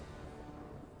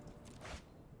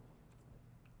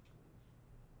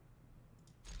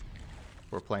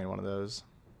 We're playing one of those.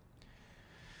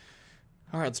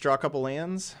 All right, let's draw a couple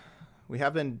lands. We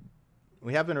have been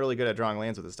really good at drawing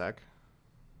lands with this deck.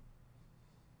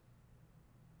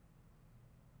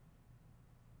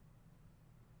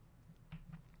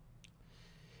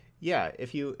 Yeah,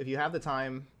 if you have the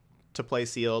time to play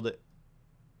sealed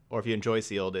or if you enjoy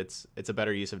sealed, it's a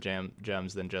better use of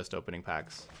gems than just opening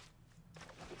packs.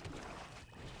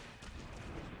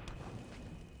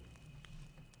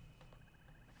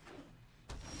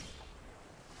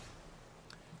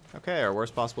 Okay, our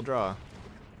worst possible draw.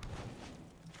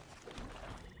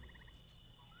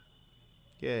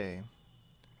 Yay.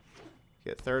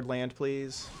 Get third land,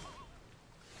 please.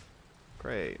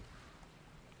 Great.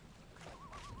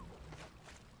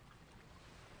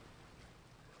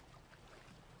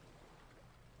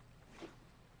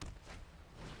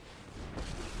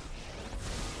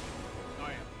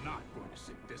 I am not going to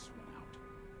sit this one out.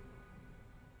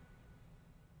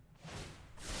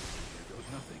 There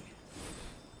goes nothing.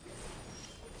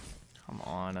 Come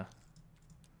on.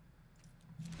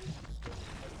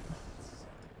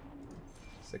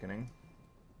 Sickening.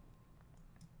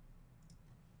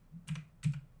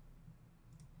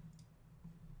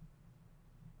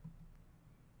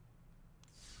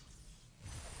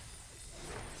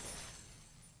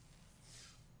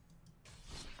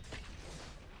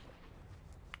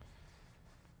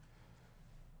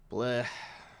 Bleh.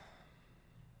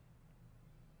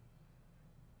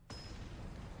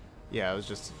 Yeah, it was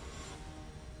just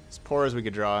as poor as we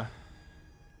could draw.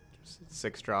 Just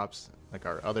 6 drops, like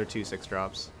our other 2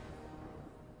 6-drops.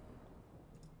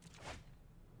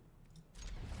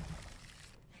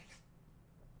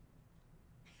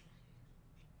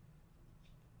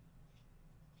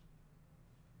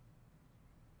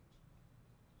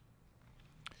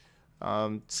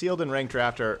 Sealed and ranked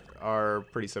draft are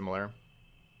pretty similar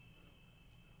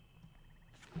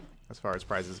as far as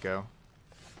prizes go.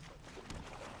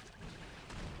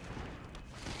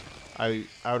 I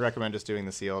would recommend just doing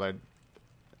the sealed.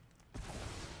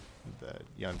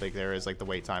 You know, think there is like the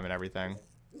wait time and everything.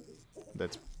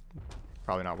 That's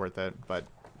probably not worth it, but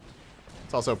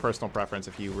it's also a personal preference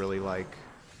if you really like.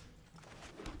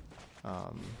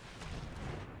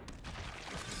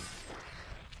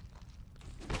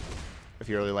 If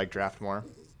you really like draft more.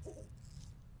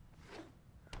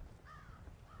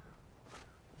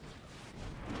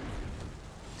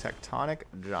 Tectonic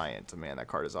Giant. Man, that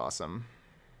card is awesome.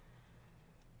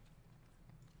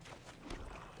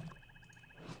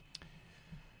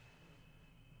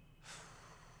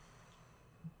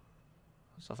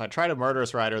 So if I try to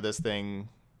Murderous Rider this thing,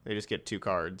 they just get 2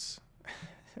 cards.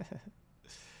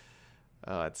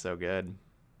 Oh, that's so good.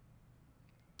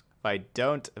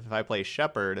 If I play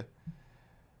Shepherd,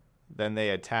 then they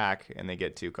attack and they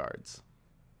get 2 cards.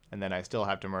 And then I still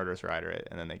have to Murderous Rider it,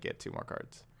 and then they get 2 more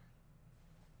cards.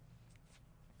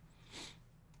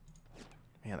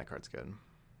 Man, that card's good.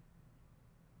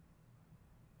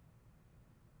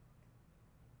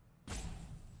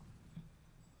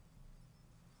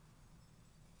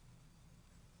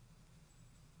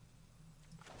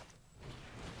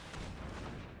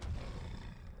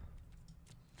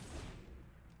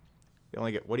 They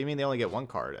only get. What do you mean they only get 1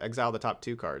 card? Exile the top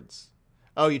 2 cards.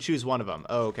 Oh, you choose one of them.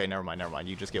 Oh, okay, never mind, never mind.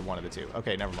 You just get one of the 2.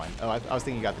 Okay, never mind. Oh, I was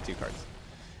thinking you got the 2 cards.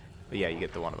 But yeah, you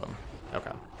get the one of them.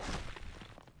 Okay.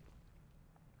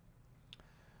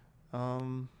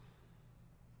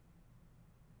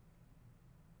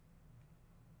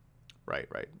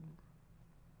 Right.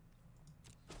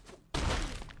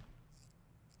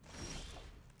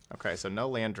 Okay, so no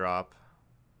land drop.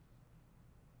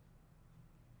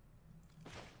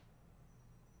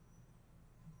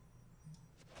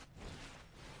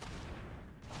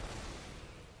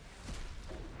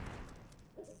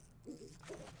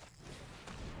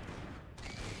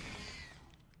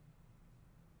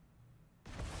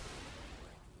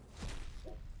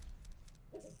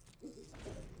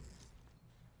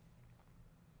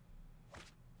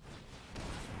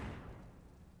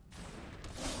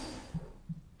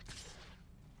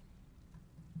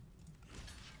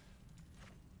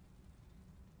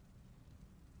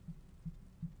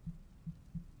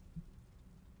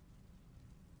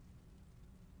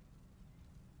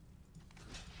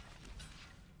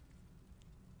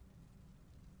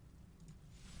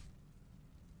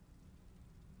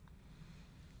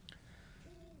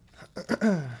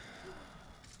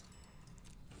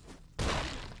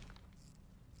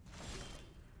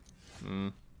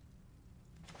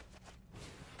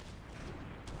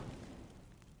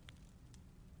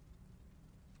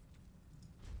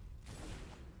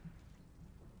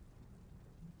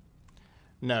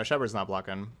 No, Shepherd's not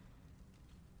blocking.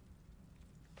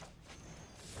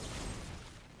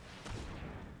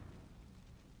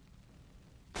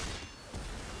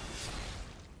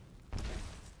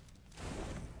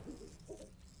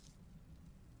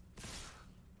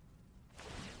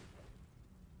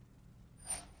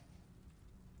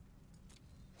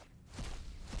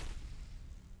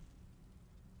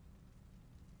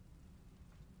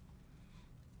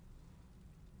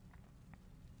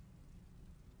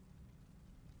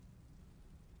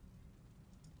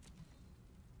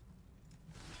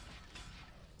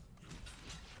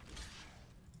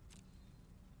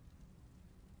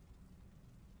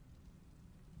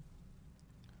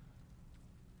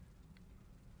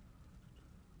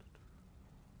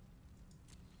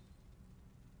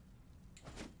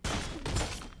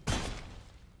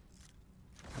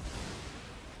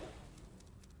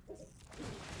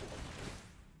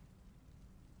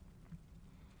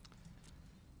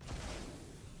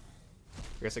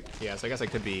 Yeah, so I guess I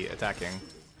could be attacking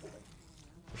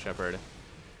Shepherd.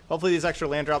 Hopefully these extra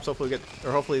land drops,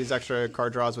 hopefully these extra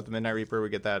card draws with the Midnight Reaper, we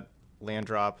get that land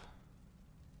drop.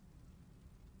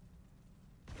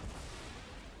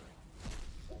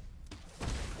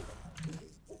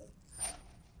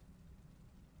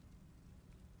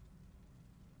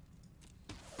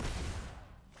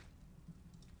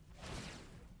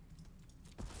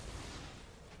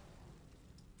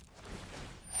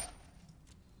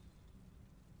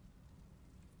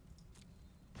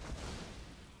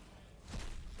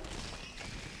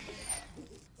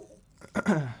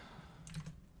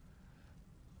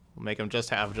 We'll make him just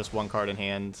have just one card in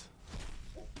hand.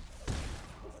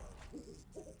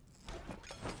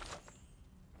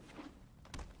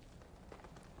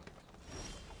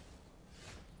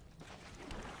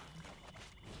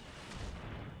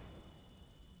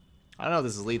 I don't know if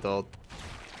this is lethal.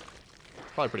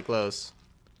 Probably pretty close.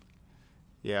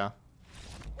 Yeah.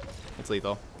 It's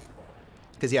lethal.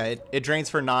 Because, yeah, it drains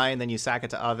for 9, then you sack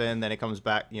it to Oven, then it comes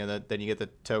back, you know, then you get the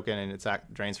token and it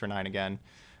drains for 9 again.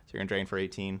 So you're going to drain for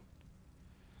 18.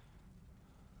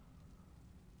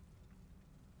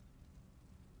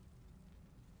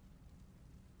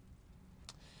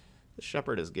 The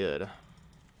Shepherd is good.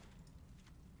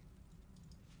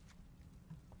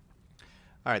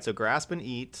 Alright, so Grasp and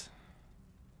Eat.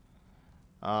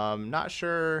 Not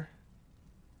sure.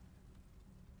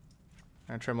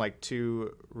 I'm gonna trim like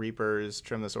 2 Reapers,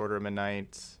 trim this Order of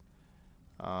Midnight,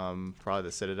 probably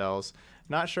the Citadels.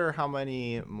 Not sure how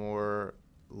many more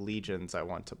Legions I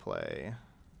want to play.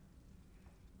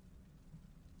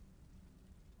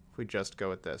 If we just go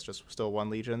with this, just still 1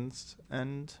 Legions,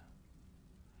 and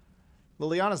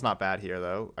Liliana's not bad here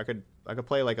though. I could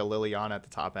play like a Liliana at the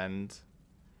top end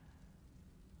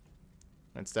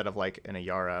instead of like an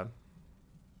Ayara.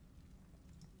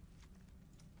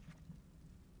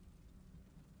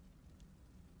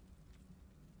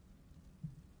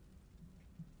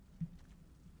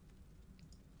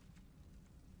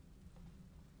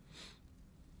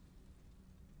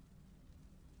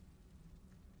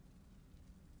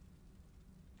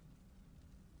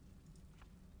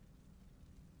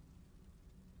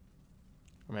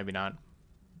 Or maybe not.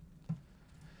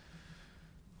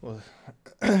 Well,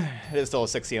 it is still a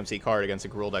 6 CMC card against a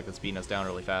Gruul deck that's beating us down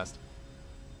really fast.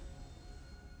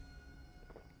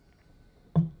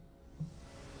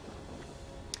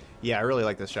 Yeah, I really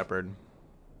like this Shepherd.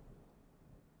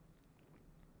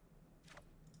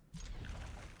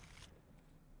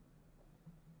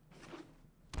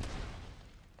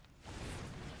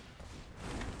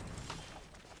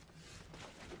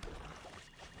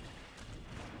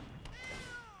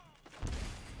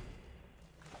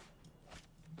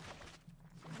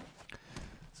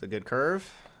 It's a good curve.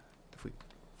 If we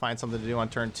find something to do on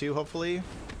turn 2, hopefully,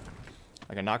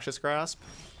 like a Noxious Grasp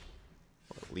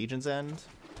or Legion's End.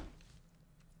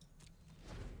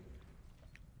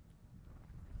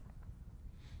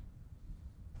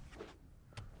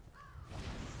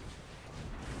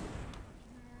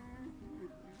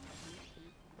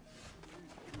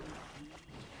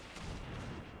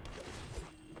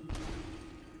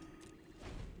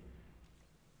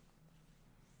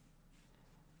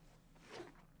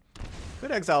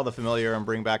 Could exile the Familiar and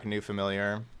bring back a new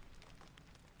Familiar.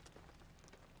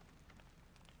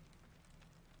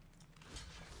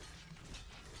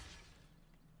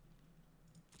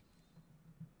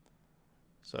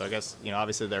 So I guess, you know,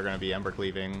 obviously they're going to be Ember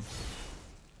Cleaving.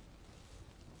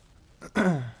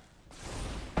 I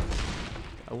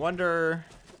wonder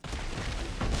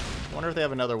if they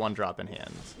have another 1-drop in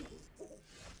hand.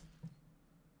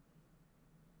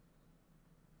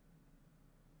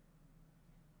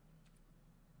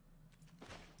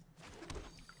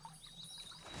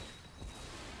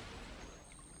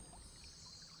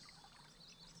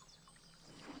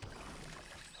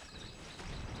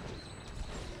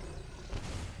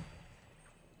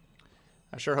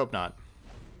 I sure hope not.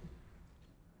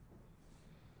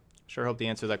 Sure hope the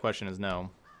answer to that question is no.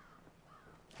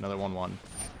 Another 1/1.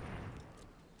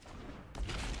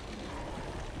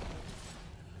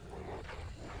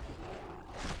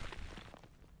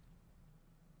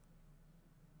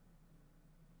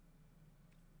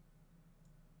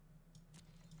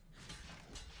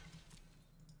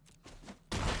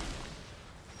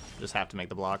 Just have to make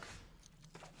the block.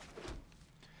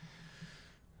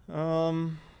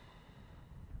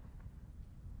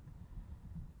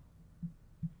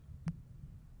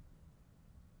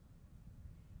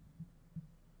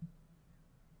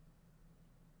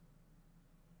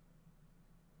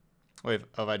 Wait,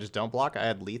 if I just don't block, I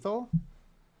add lethal?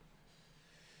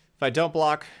 If I don't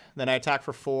block, then I attack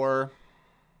for 4.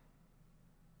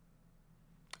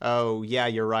 Oh, yeah,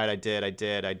 you're right. I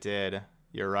did.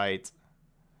 You're right.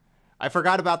 I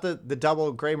forgot about the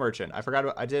double gray merchant.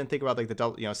 I didn't think about like the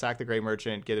double, sack the gray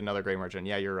merchant, get another gray merchant.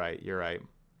 Yeah, you're right.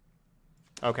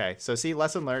 Okay, so see,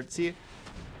 lesson learned. See,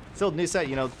 still new set,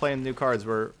 playing new cards.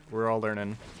 We're all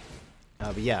learning.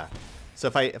 But yeah. So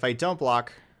if I don't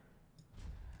block,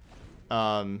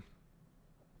 then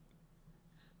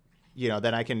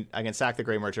I can sack the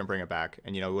gray merchant and bring it back,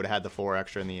 and we would have had the 4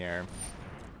 extra in the air.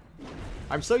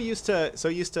 I'm so used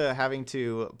to having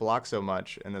to block so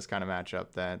much in this kind of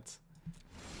matchup that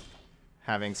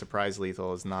having surprise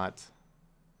lethal is not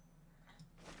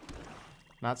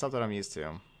something I'm used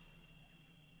to.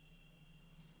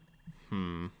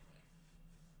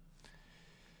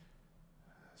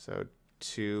 So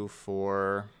 2,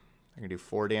 4. I can do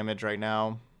 4 damage right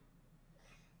now.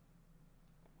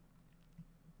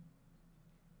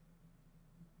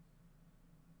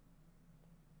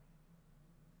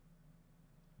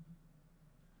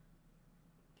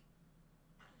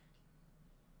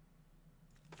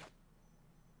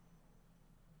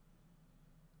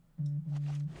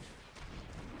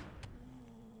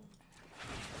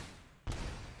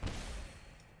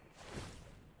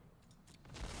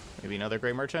 Maybe another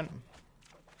Great Merchant?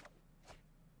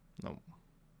 Nope.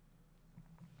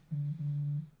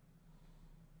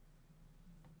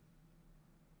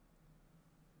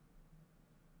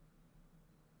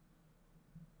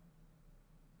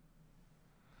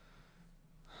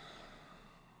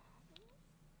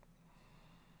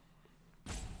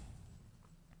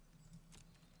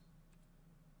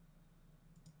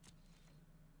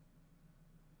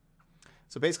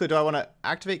 So basically, do I want to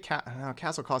activate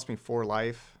Castle cost me 4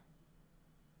 life.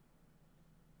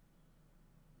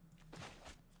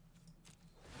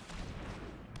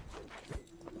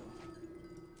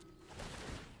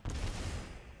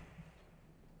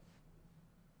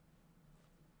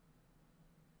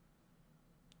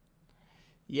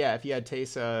 Yeah, if you had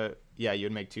Teysa, yeah, you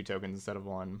would make 2 tokens instead of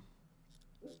 1.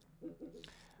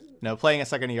 No, playing a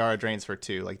second Ayara drains for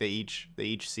 2. Like they each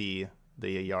see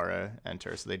the Ayara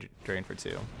enter, so they drain for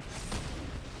 2.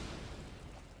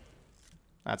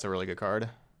 That's a really good card.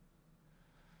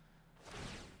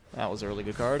 That was a really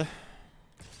good card.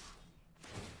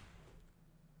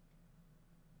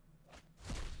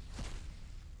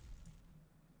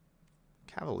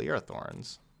 Cavalier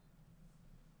Thorns.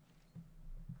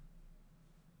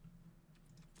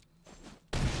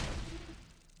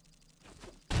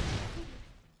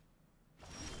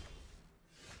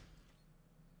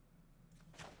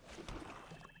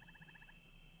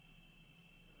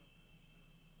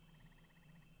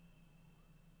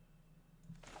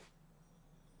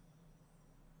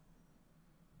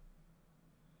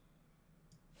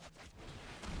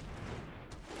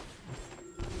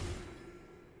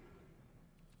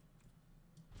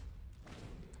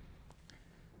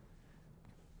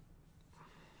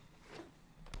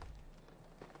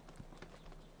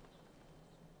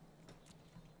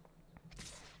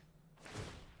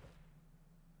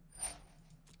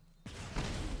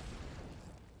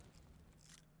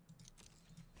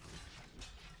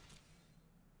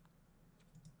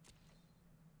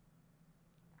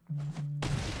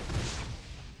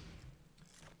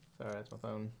 Sorry, that's my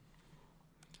phone.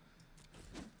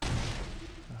 All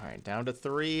right, down to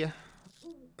 3.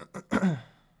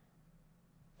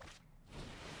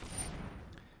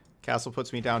 Castle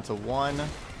puts me down to 1.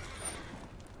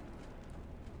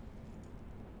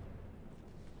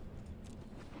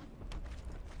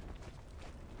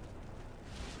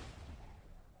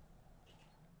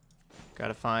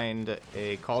 Gotta find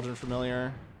a Cauldron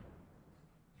Familiar.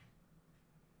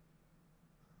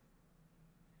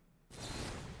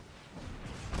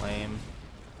 Lame.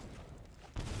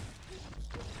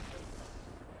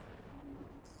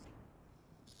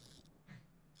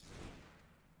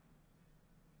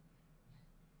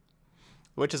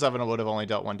 Witch's Oven would have only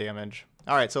dealt 1 damage.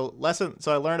 All right, so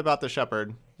I learned about the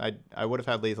Shepherd. I would have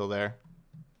had lethal there.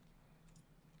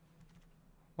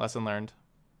 Lesson learned.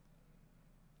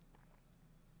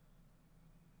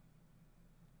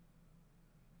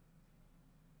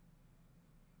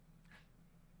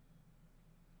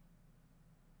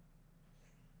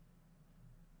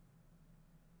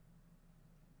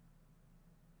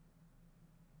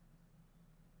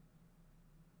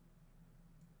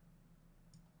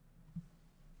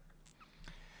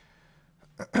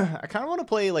 I kind of want to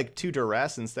play like 2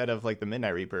 Duress instead of like the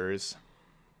Midnight Reapers.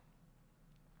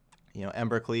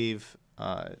 Embercleave,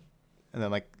 and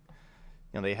then like,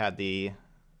 they had the.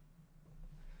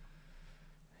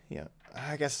 Yeah,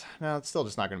 I guess no, it's still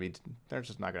just not gonna be. They're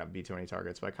just not gonna be too many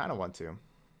targets, but I kind of want to.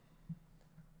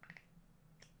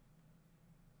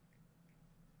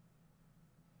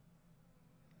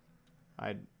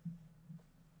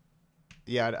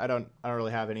 Yeah, I don't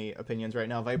really have any opinions right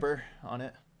now, Viper, on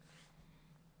it.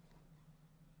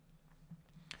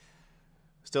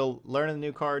 Still learning the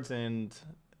new cards and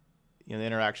the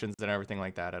interactions and everything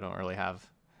like that. I don't really have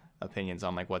opinions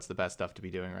on like what's the best stuff to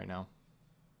be doing right now.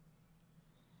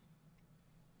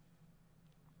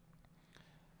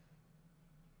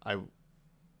 I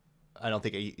don't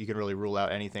think you can really rule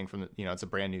out anything from it's a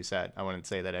brand new set. I wouldn't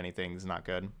say that anything's not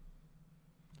good.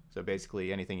 So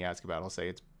basically anything you ask about, I'll say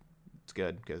it's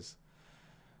good, because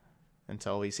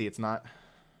until we see it's not.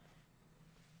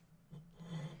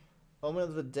 Omen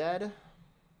of the Dead.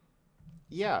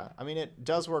 Yeah, I mean, it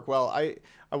does work well. I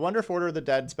wonder if Order of the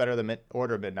Dead's better than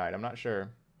Order of Midnight. I'm not sure.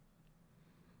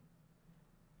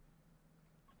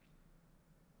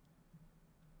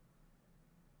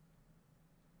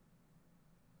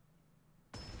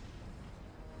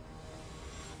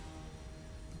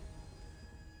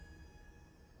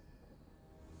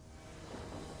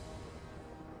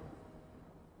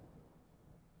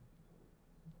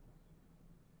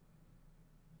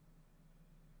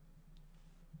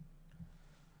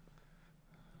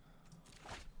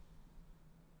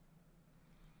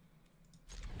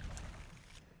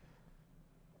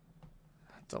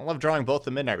 Don't love drawing both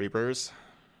the Midnight Reapers.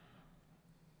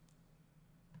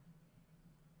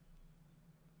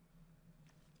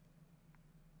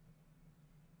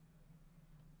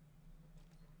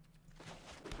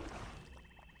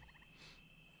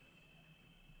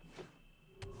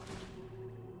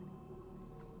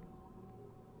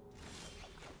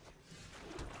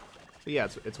 So yeah,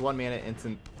 it's 1 mana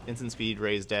instant speed,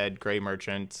 raise dead, Gray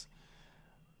Merchant,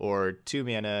 or 2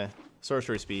 mana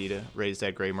sorcery speed, raise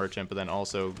dead, Gray Merchant, but then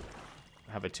also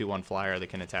have a 2/1 flyer that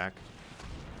can attack.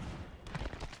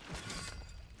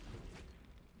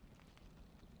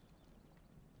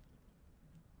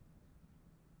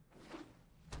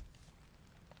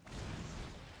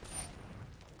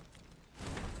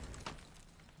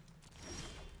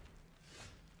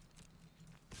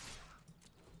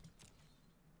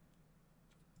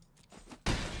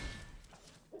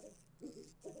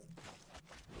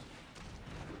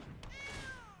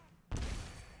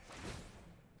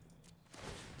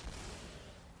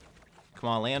 Come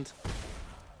on, land.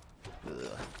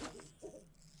 Ugh.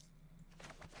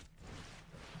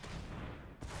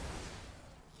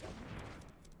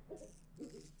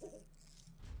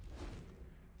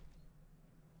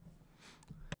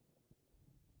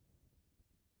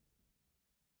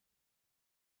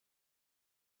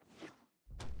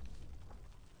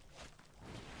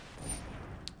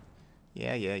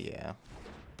 Yeah.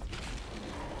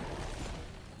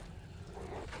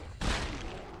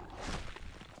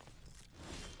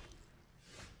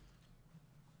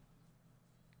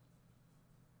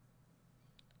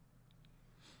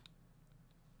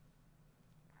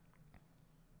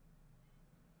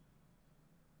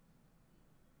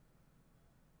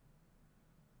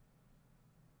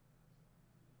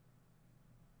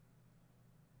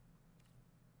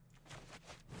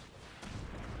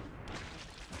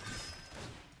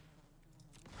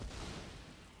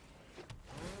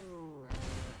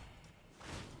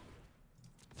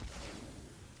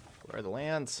 Where are the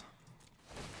lands?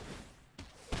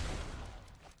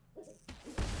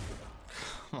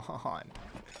 Come on.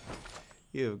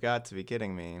 You've got to be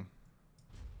kidding me.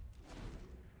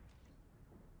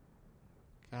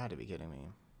 Gotta be kidding me.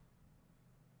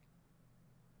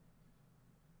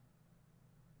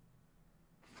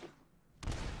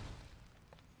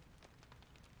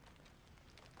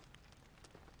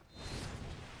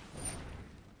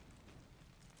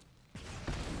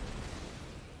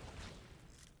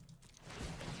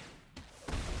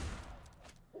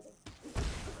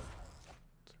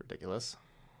 It's ridiculous.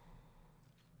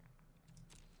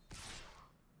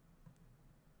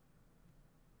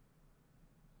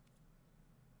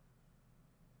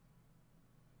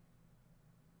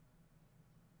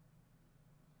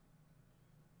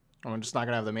 I'm just not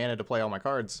gonna have the mana to play all my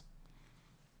cards.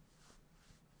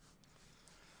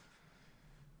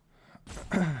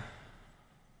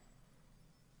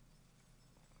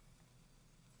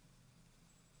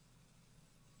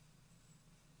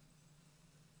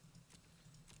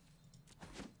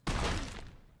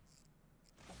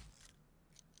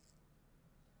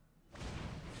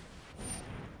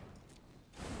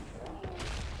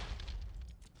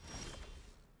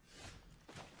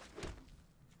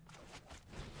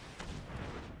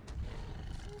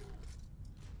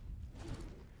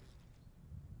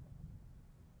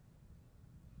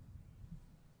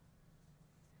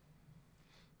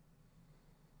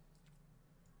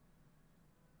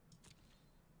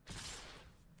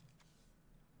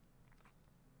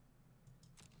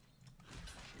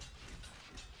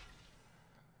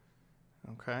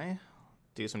 Okay.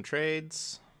 Do some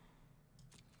trades.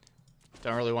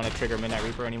 Don't really want to trigger Midnight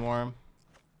Reaper anymore.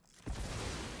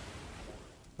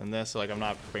 And this, like, I'm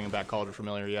not bringing back Cauldron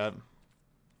Familiar yet.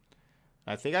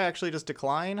 I think I actually just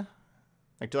decline.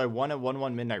 Like, do I want a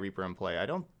 1/1 Midnight Reaper in play? I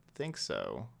don't think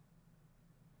so.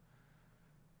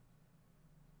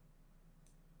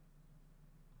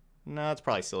 No, it's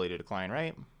probably silly to decline,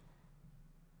 right?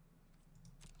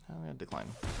 I'm gonna decline.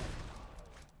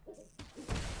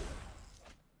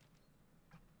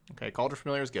 Okay, Cauldron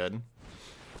Familiar is good.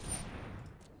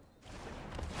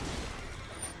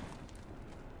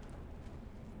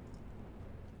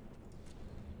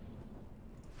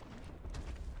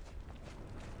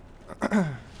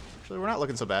 Actually, we're not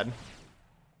looking so bad.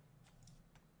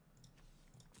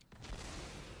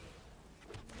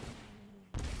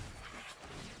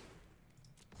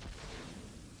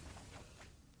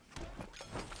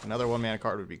 Another 1-mana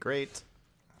card would be great.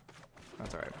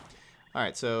 That's alright.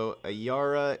 Alright, so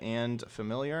Ayara and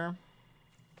Familiar.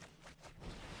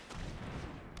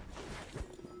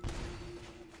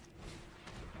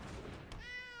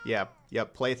 Yeah,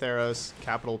 yep, play Theros,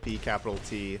 capital P, capital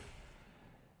T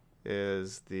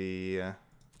is the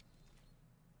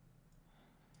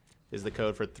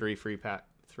code for 3 free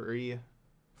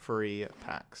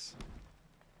packs.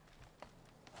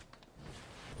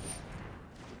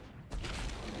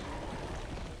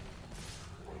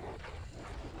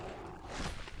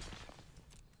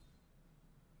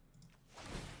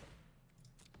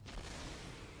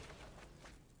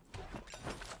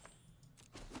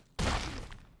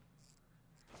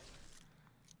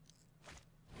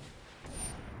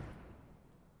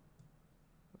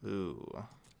 Ooh.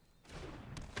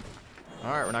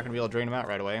 Alright, we're not going to be able to drain them out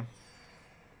right away. I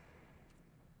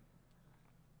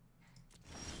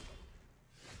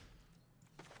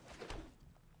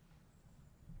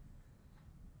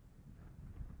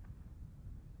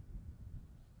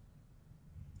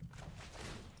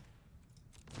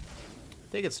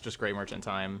think it's just Grey Merchant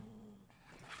time.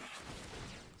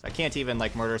 So I can't even,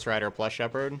 like, Murderous Rider plus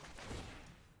Shepherd.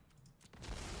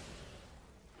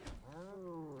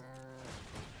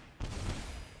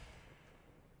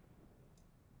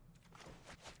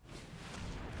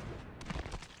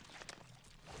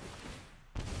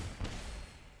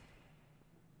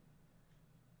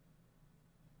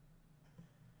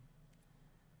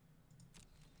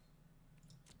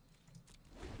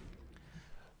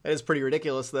 That is pretty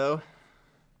ridiculous, though.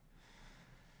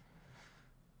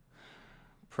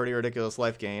 Pretty ridiculous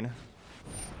life gain.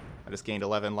 I just gained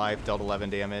 11 life, dealt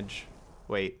 11 damage.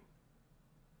 Wait.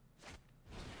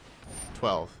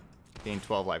 12. Gained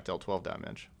 12 life, dealt 12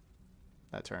 damage.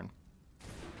 That turn.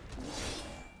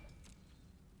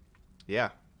 Yeah.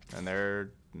 And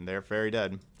they're very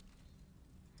dead.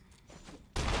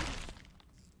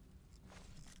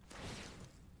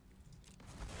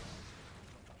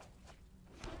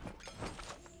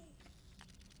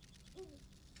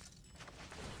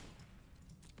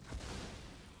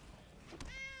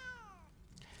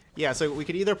 Yeah, so we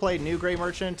could either play new Grey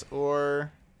Merchant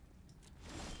or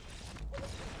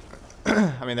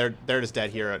I mean they're just dead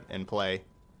here in play.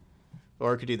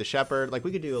 Or we could do the Shepherd. Like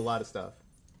we could do a lot of stuff.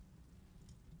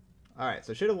 Alright,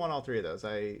 so should have won all 3 of those.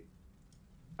 I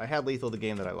had lethal the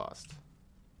game that I lost.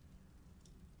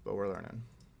 But we're learning.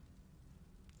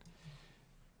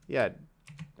 Yeah.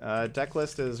 Deck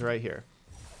list is right here.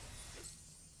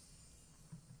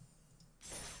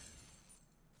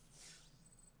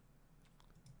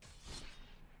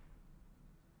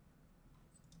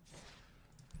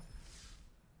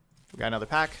 We got another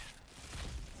pack.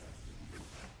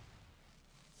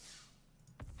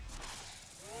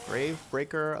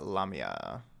 Gravebreaker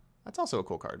Lamia. That's also a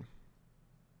cool card.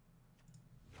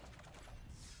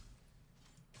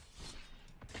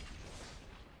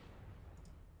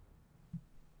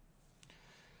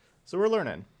 So we're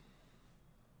learning.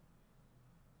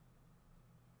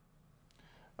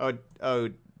 Oh,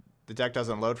 the deck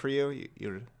doesn't load for you?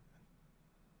 You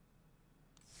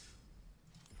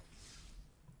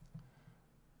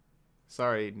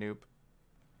Sorry, noob.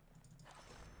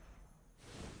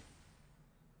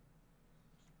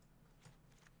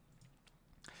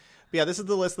 But yeah, this is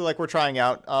the list that like we're trying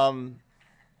out. I'm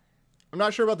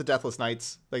not sure about the Deathless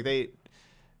Knights. Like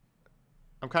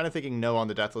I'm kind of thinking no on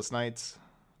the Deathless Knights,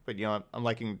 but you know, I'm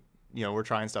liking, you know, we're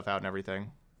trying stuff out and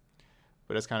everything.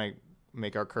 But it's kind of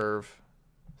make our curve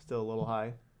still a little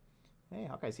high. Hey,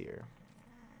 Hawkeye's here.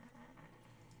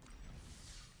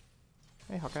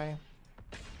 Hey, Hawkeye.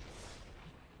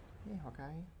 Hey, Hawkeye.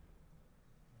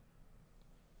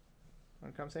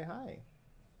 Wanna come say hi?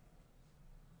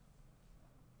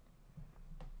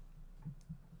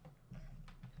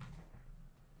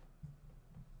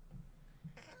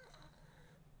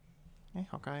 Hey,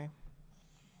 Hawkeye.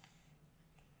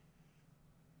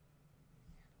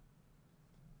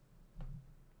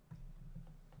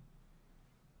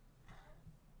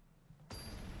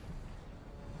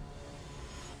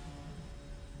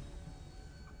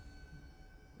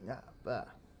 Yeah, but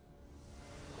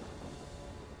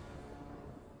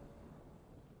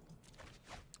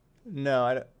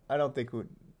no, I don't think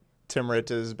Timrit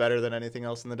is better than anything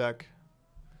else in the deck.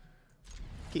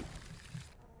 Keep.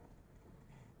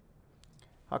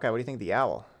 Okay, what do you think of the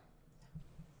owl?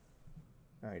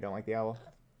 Oh, you don't like the owl?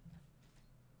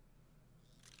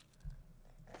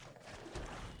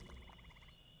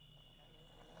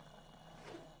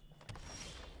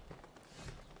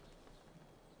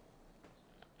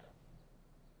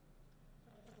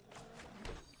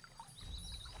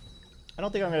 I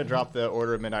don't think I'm going to drop the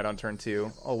Order of Midnight on turn 2.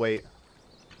 Oh, wait.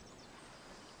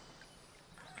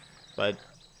 But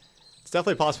it's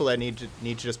definitely possible that I need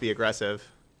to just be aggressive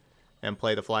and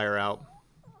play the flyer out.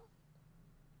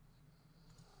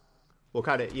 We'll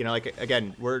kind of, you know, like,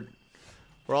 again, we're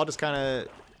all just kind of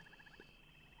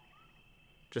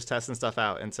just testing stuff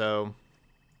out. And so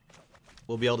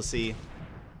we'll be able to see.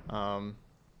 Yeah,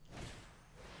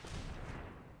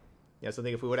 so I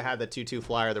think if we would have had the 2/2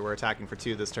 flyer that we're attacking for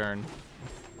 2 this turn,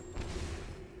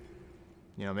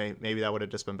 you know, maybe that would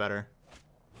have just been better.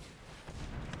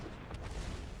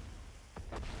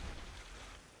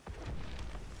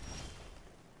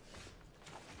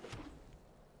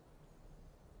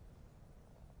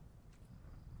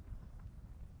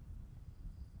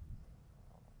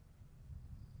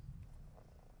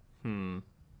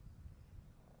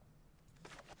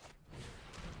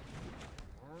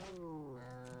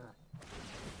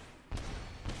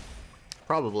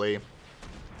 Probably,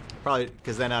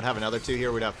 because then I'd have another 2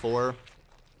 here. We'd have 4.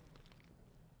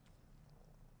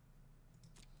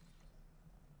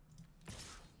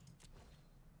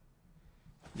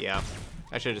 Yeah,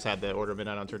 I should have just had the Order of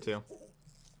Midnight on turn 2.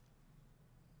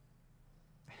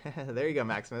 There you go,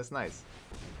 Maximus. Nice.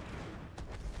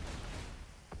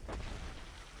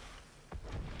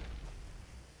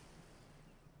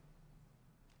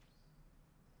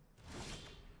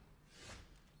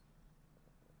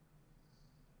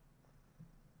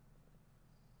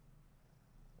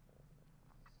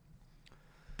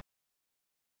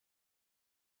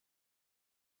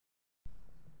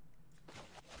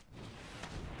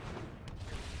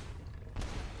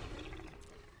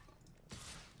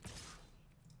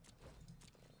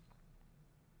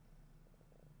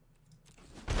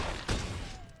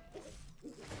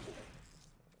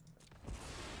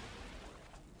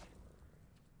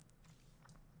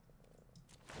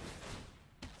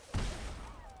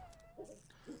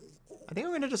 I think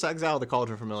I'm going to just exile the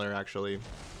Cauldron Familiar, actually.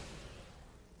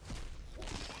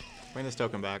 Bring this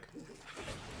token back.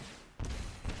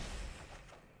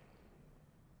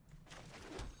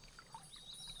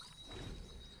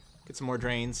 Get some more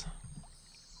drains.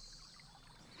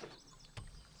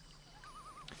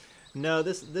 No,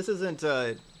 this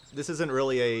isn't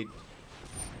really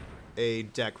a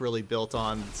deck really built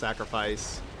on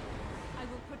sacrifice.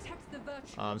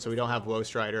 So we don't have Woe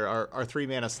Strider. Our 3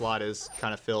 mana slot is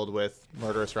kind of filled with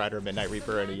Murderous Rider, Midnight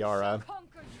Reaper, and Ayara.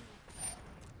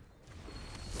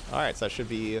 All right, so that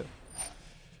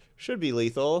should be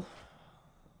lethal.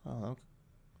 Oh,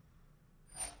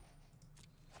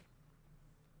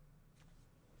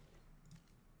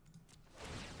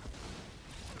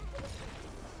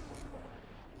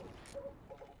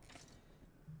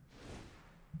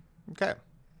 okay.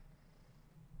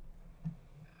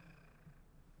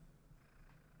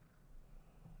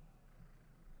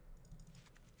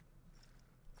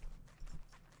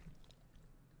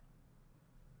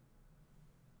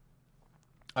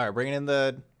 All right, bringing in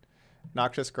the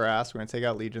Noxious Grass. We're going to take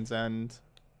out Legion's End.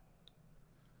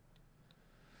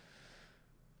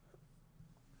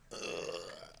 I'm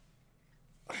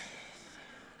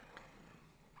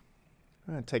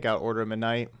going to take out Order of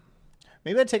Midnight.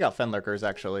 Maybe I'd take out Fenlurkers,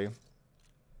 actually.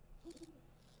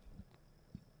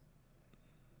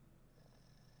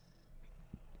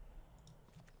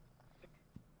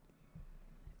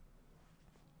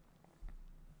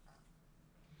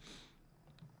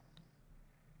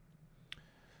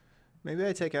 Maybe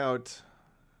I take out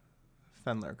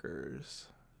Fenlurkers.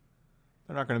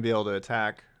 They're not going to be able to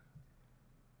attack.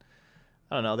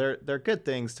 I don't know. They're good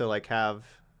things to like have.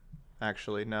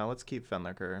 Actually, no. Let's keep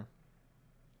Fenlurker.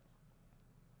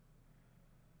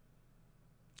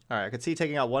 All right. I could see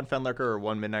taking out 1 Fenlurker or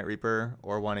 1 Midnight Reaper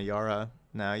or 1 Ayara.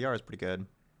 Nah, Ayara's pretty good.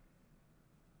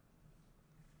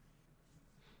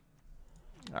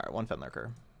 All right, 1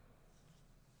 Fenlurker.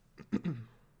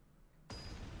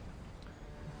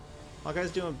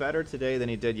 Hawkeye's doing better today than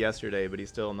he did yesterday, but he's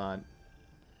still not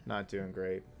doing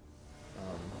great.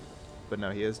 But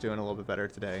no, he is doing a little bit better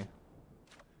today.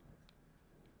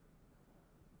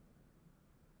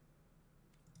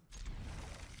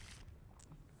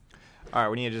 Alright,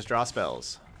 we need to just draw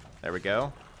spells. There we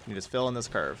go. We just fill in this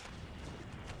curve.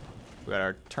 We got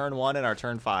our turn 1 and our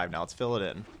turn 5. Now let's fill it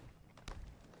in.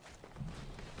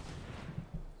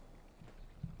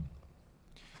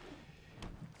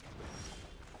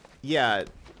 Yeah,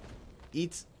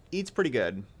 eats pretty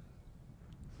good.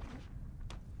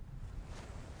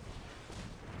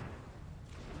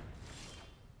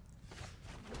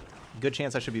 Good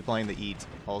chance I should be playing the eat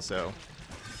also,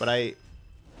 but I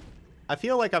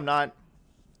feel like I'm not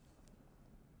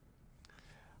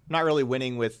really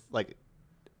winning with like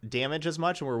damage as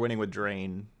much, and we're winning with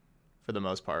drain for the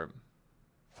most part.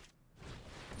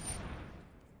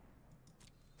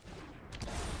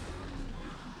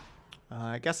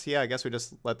 I guess we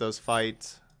just let those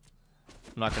fight.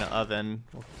 I'm not gonna oven.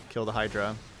 We'll kill the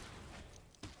Hydra.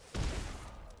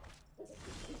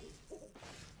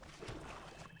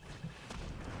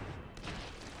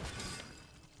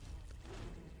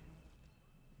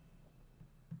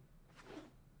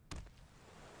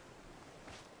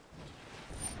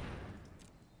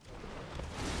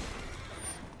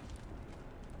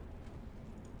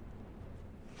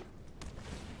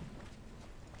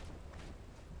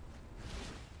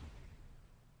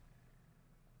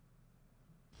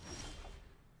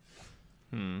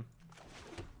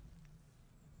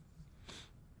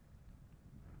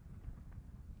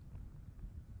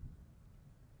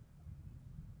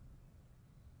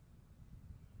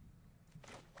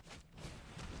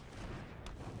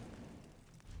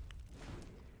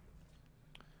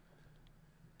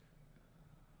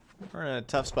 We're in a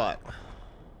tough spot.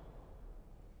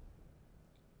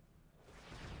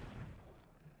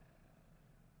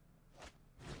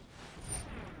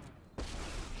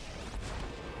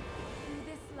 In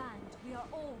this land, we are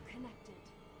all connected.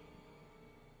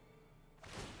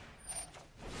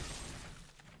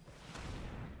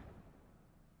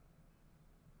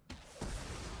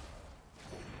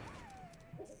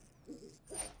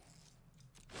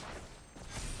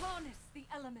 Harness the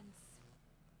elements.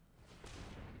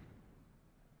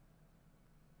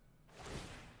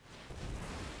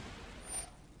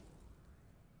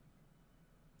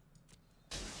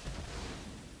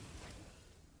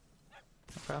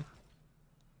 Okay.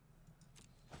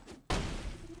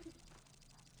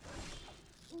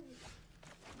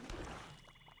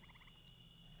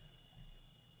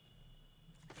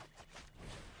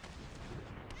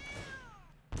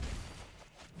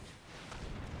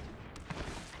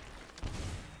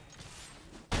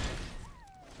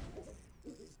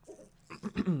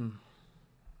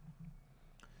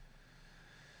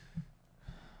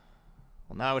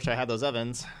 Well, now I wish I had those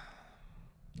ovens.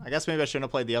 I guess maybe I shouldn't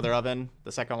have played the other oven,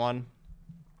 the second one,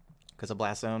 because of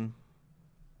Blast Zone.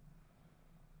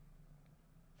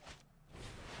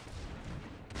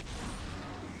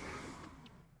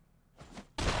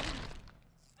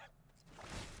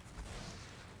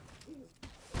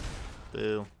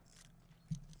 Boo.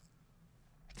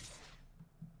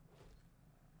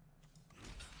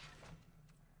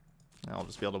 I'll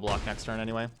just be able to block next turn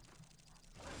anyway.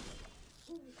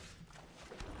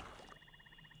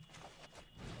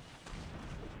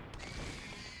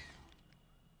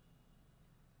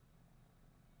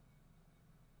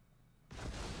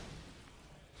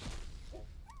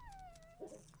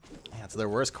 Yeah, so their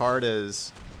worst card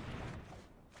is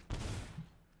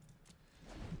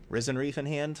Risen Reef in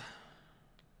hand.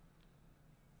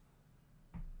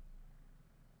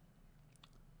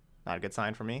 Not a good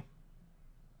sign for me.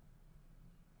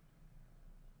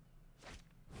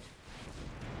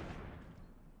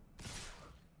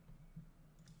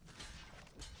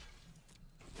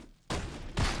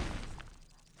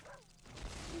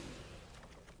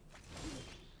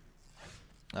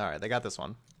 All right, they got this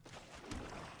one.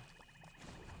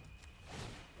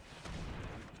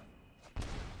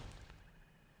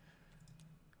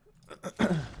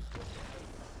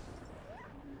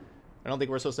 I don't think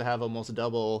we're supposed to have almost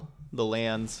double the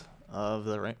lands of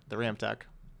the ramp deck.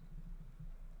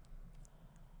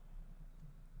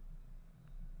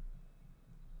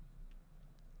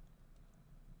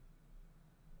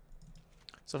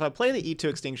 So if I play the E2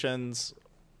 Extinctions,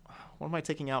 what am I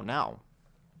taking out now?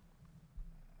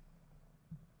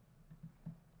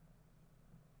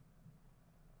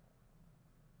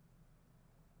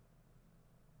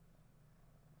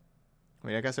 I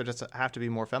mean, I guess there just have to be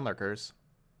more Fenlurkers.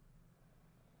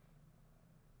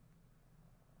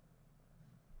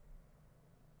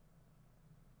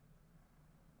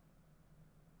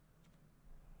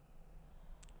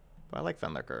 I like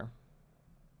Fenlicker.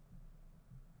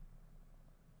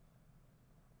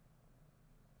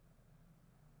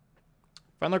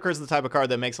 Fenlicker is the type of card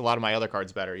that makes a lot of my other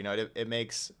cards better. You know, it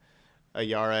makes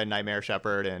Ayara, Nightmare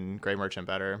Shepherd, and Grey Merchant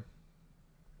better.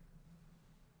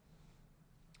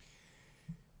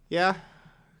 Yeah,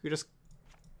 we just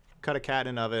cut a cat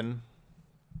in an oven.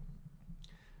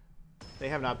 They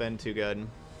have not been too good.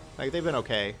 Like, they've been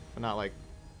okay, but not, like,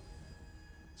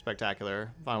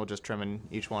 spectacular. Fine with just trimming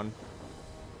each one.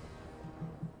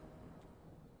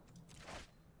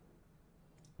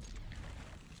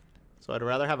 So I'd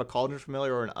rather have a Cauldron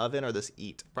Familiar or an Oven or this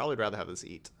Eat. Probably rather have this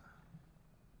Eat.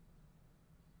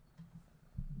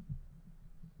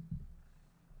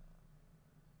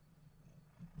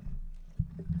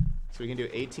 So we can do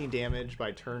 18 damage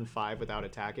by turn 5 without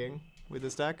attacking with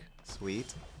this deck.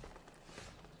 Sweet.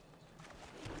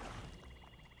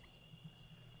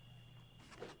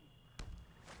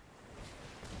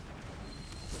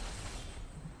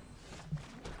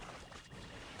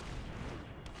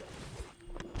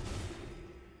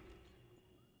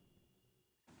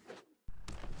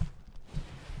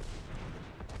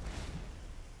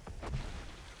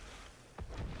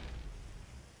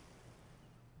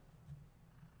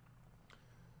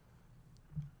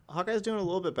 Hawkeye's doing a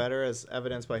little bit better, as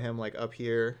evidenced by him like up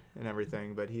here and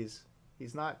everything, but he's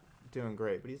not doing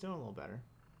great, but he's doing a little better.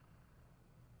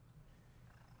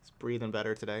 He's breathing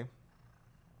better today.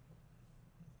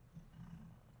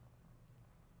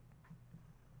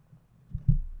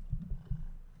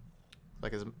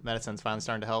 Like his medicine's finally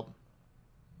starting to help.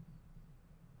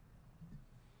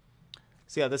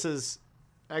 So yeah, this is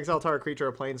exile target creature,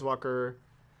 a planeswalker,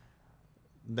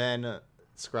 then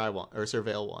scry one or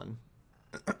surveil one.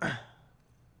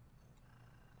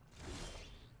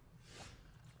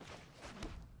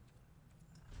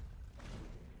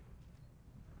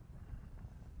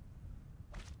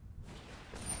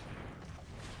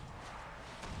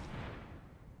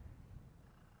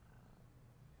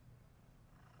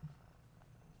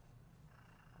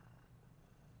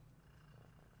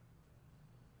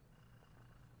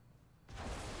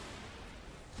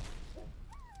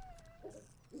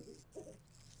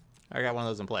 I got one of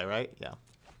those in play, right? Yeah.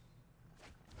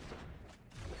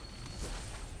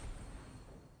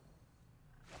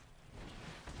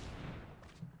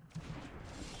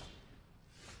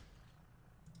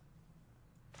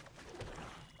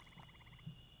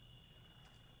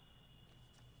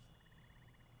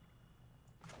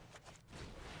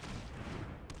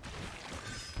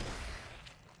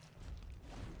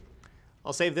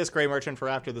 I'll save this Grey Merchant for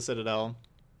after the Citadel.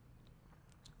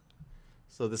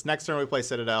 So this next turn we play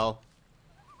Citadel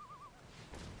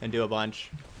and do a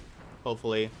bunch,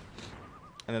 hopefully.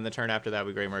 And then the turn after that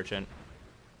we Grey Merchant.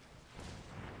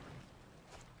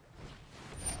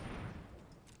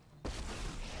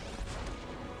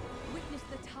 Witness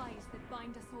the ties that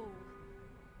bind us all.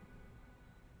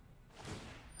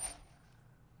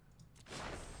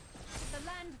 The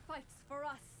land fights for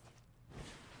us.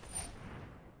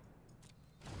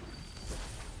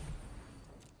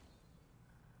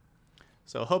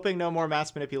 So hoping no more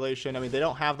mass manipulation. I mean, they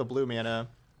don't have the blue mana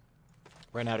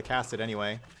right now to cast it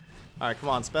anyway. All right, come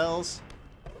on, spells.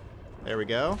 There we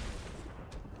go.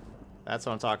 That's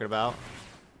what I'm talking about.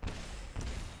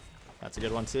 That's a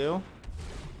good one too.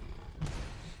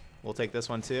 We'll take this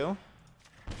one too.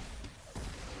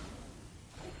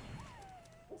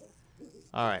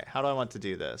 All right, how do I want to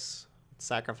do this?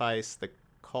 Sacrifice the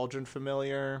Cauldron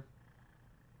Familiar.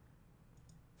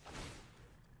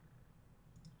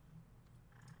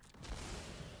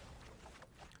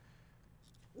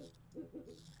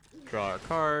 Draw a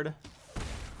card.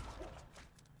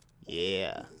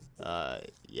 Yeah.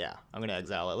 Yeah. I'm gonna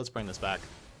exile it. Let's bring this back.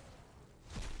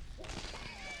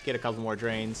 Get a couple more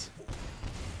drains.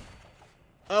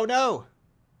 Oh no!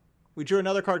 We drew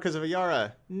another card because of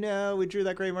Ayara. No, we drew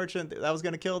that Grey Merchant. That was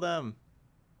gonna kill them.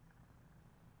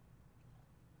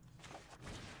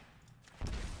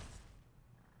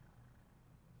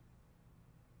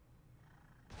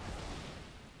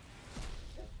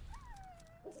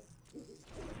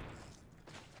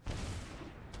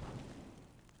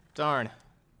 Darn.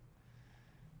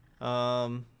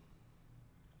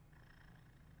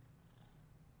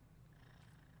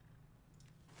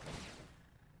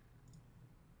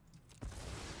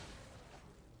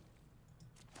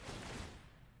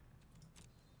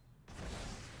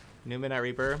 New Midnight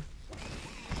Reaper.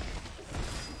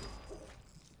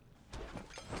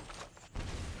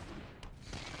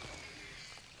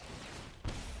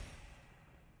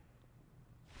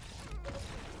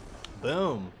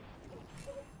 Boom.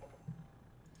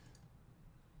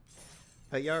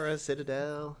 Ayara,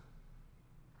 Citadel.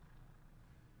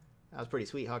 That was pretty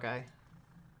sweet, Hawkeye.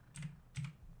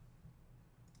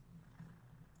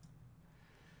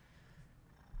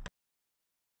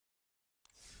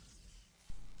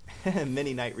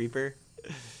 Mini Night Reaper.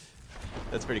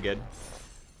 That's pretty good.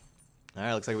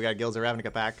 Alright, looks like we got Guilds of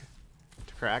Ravnica back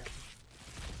to crack.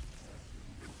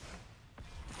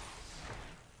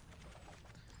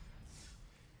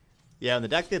 Yeah, when the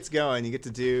deck gets going, you get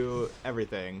to do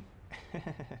everything.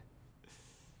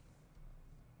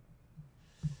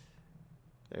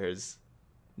 There's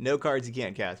no cards you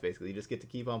can't cast, basically. You just get to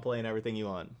keep on playing everything you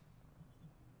want.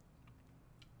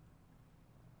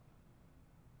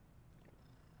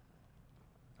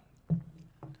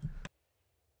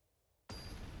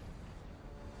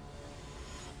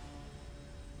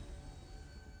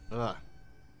 Ugh.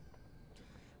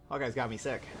 Hawkeye's got me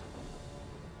sick.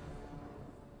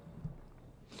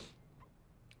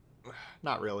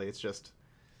 Not really, it's just,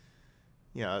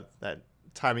 you know, that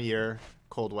time of year,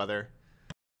 cold weather.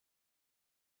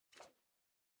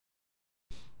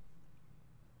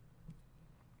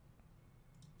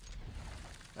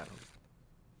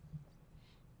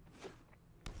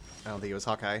 I don't think it was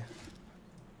Hawkeye.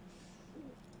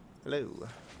 Hello.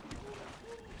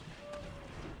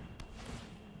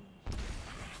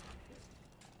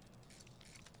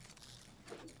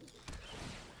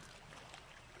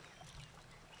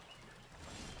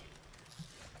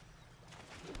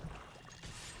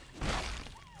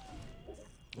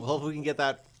 Well, hopefully we can get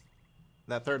that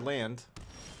third land.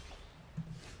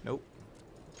 Nope.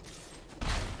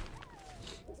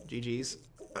 GG's.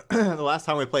 The last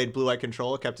time we played Blue White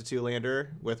Control, kept a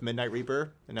 2-lander with Midnight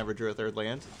Reaper and never drew a third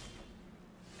land.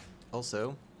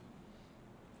 Also,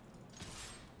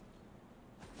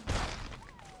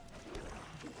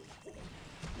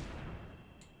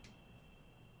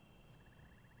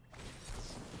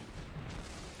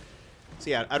 so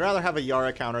yeah, I'd rather have a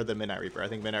Ayara counter than Midnight Reaper. I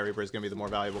think Midnight Reaper is going to be the more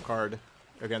valuable card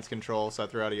against Control, so I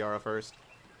threw out Ayara first.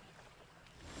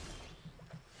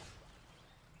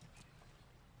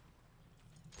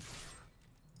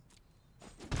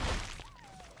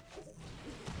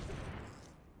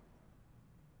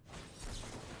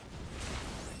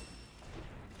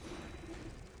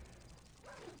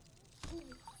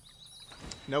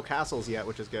 No castles yet,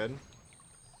 which is good.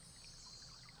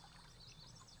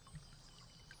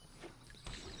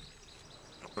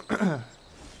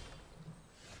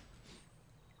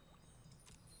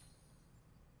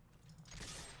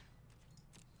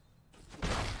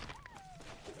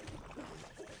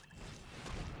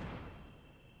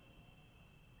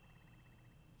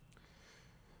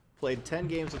 Played 10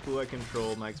 games with Blue Eye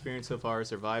Control. My experience so far is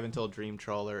survive until Dream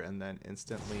Trawler and then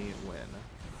instantly win.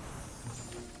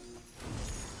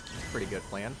 Pretty good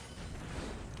plan.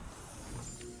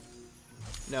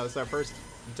 No, it's our first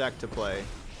deck to play.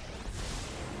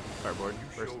 Cardboard.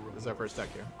 This is our first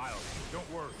deck here.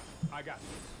 Don't worry, I got this.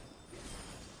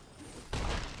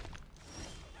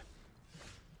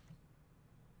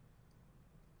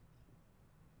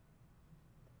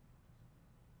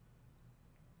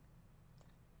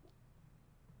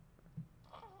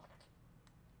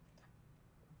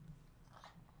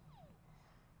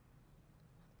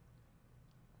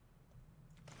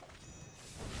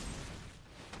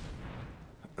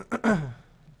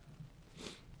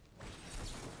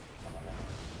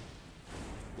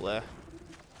 Bleh.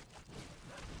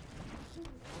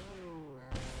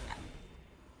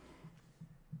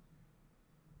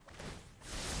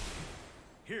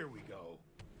 Here we go.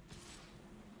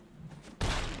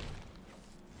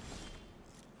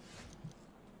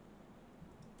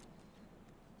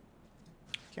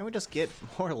 Can't we just get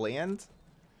more land?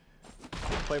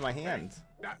 Play my hand.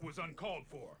 Hey, that was uncalled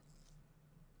for.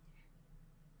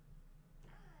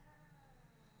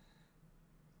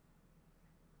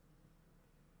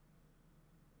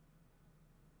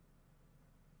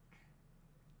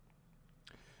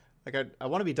 Like, I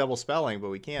want to be double spelling,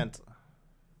 but we can't.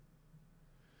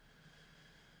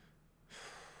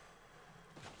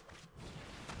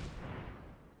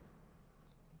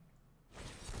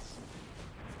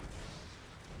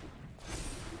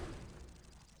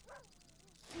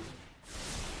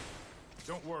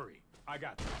 Don't worry, I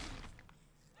got this.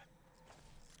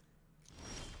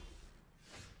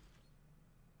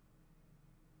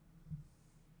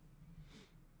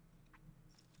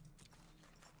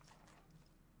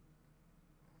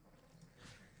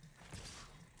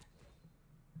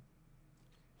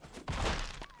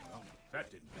 Well, that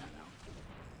didn't pan out.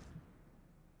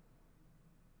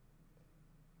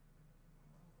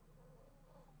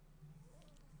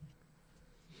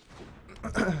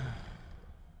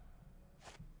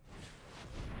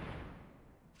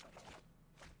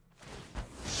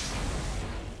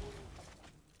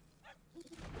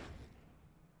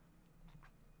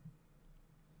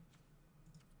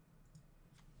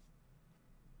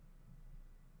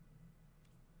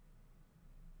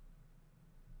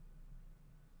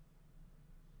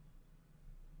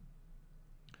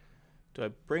 Do I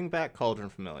bring back Cauldron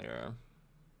Familiar?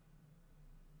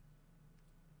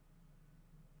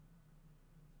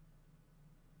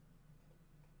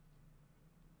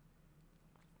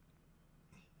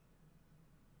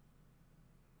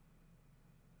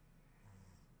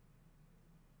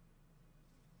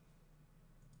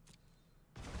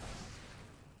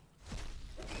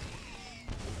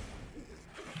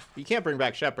 You can't bring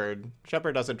back Shepherd.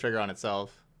 Shepherd doesn't trigger on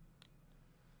itself.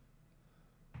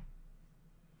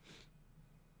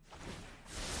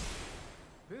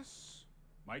 This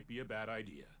might be a bad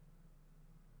idea.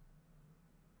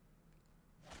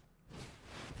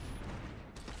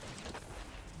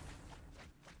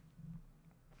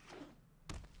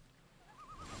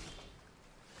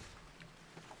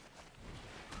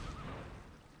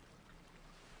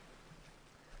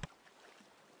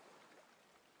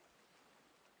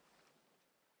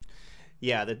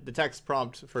 Yeah, the text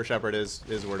prompt for Shepherd is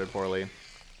worded poorly.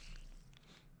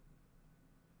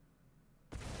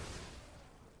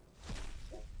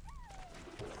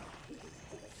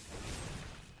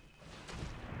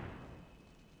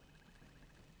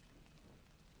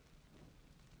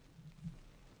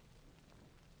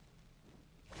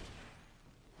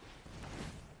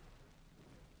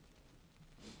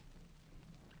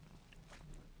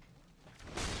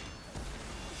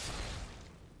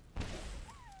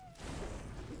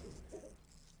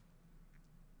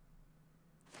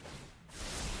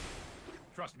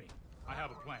 Trust me, I have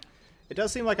a plan. It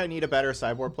does seem like I need a better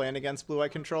sideboard plan against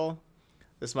Blue-White Control.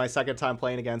 This is my second time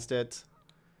playing against it.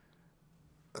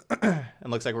 And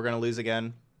looks like we're going to lose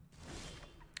again.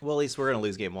 Well, at least we're going to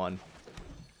lose game one.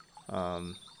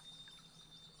 Kind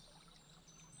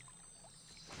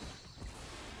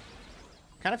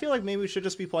of feel like maybe we should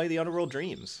just be playing the Underworld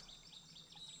Dreams.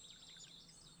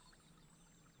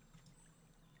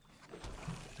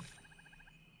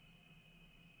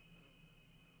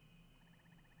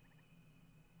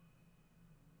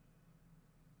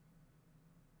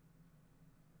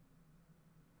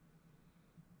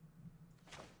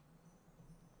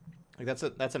 Like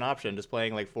that's an option, just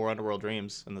playing like 4 Underworld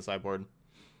Dreams in the sideboard.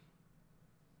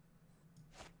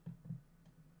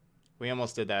 We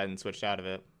almost did that and switched out of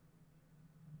it.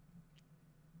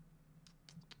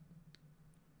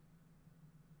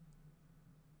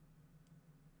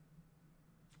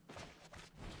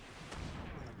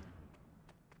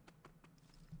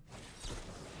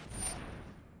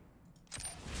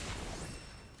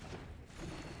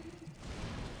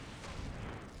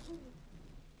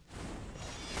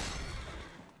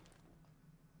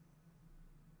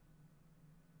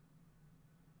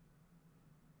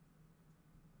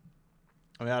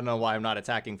 I mean, I don't know why I'm not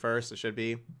attacking first. It should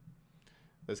be.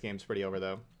 This game's pretty over,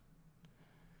 though.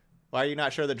 Why are you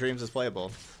not sure that Dreams is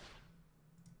playable?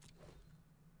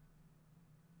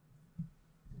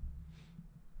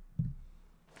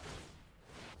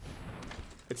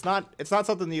 It's not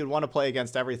something that you'd want to play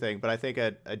against everything, but I think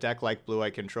a deck like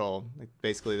Blue-White Control, like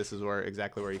basically this is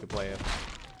exactly where you could play it.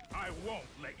 I won't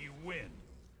let you win.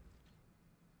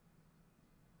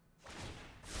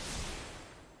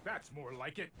 That's more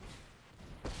like it.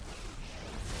 I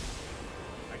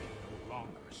can no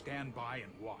longer stand by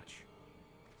and watch.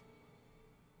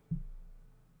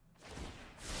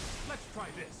 Let's try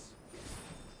this.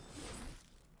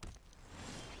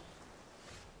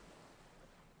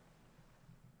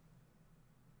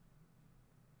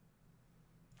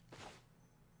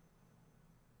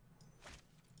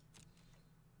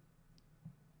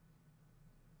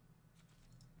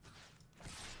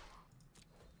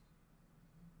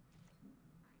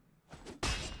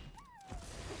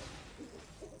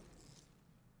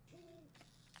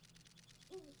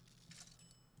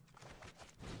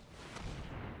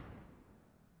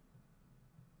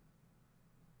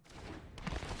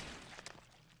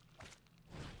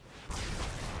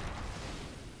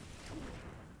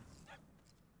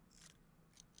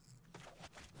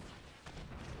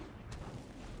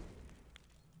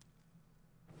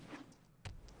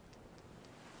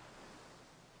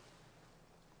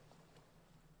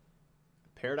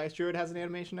 Paradise Druid has an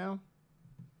animation now?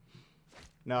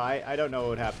 No, I don't know what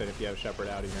would happen if you have Shepherd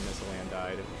out and your Missile Land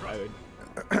died. I would...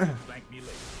 Thank me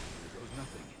later. Here goes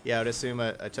nothing. Yeah, I would assume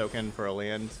a token for a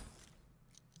land.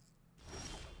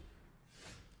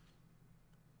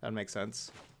 That makes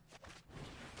sense.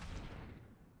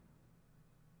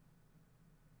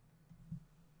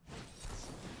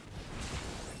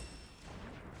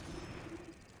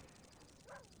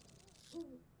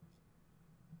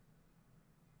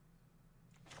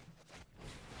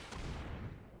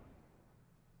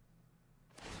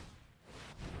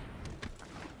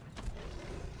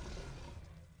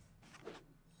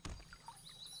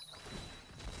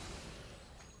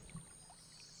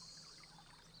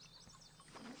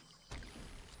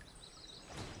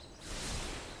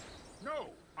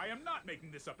 making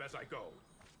this up as I go.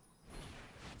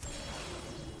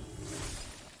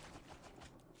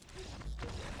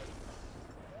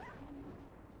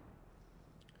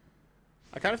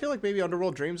 I kind of feel like maybe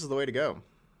Underworld Dreams is the way to go.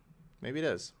 Maybe it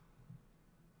is.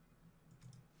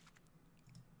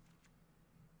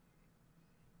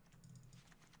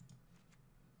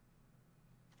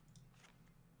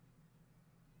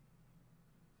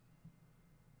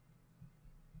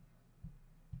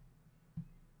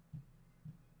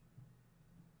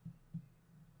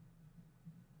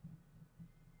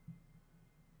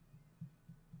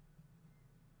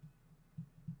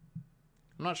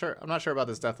 I'm not sure. I'm not sure about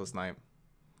this Deathless Knight.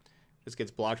 Just gets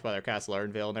blocked by their Castle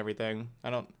Ardenvale and everything. I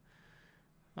don't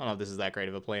know if this is that great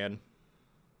of a plan.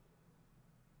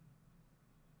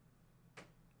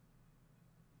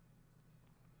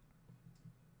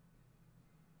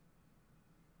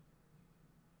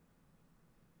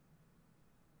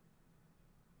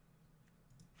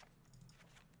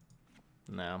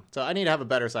 No. So I need to have a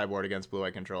better sideboard against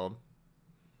blue-white control.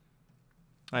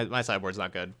 My sideboard's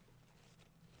not good.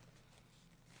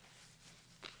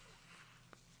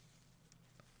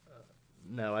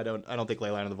 No, I don't think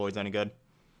Leyline of the Void's any good.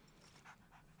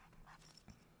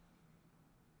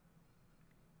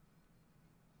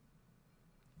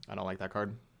 I don't like that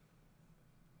card.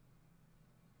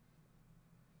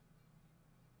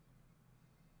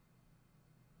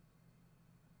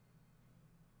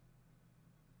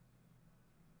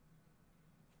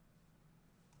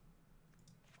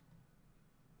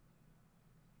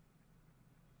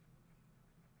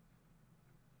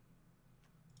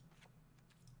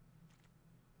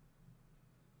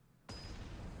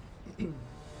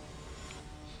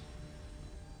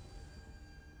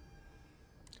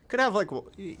 Could have, like,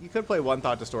 you could play one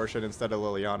Thought Distortion instead of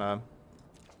Liliana.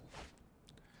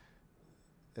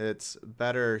 It's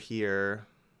better here.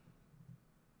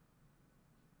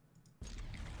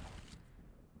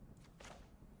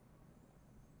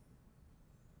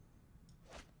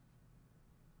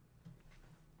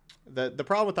 The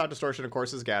problem with Thought Distortion, of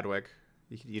course, is Gadwick.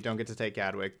 You don't get to take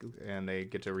Gadwick, and they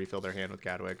get to refill their hand with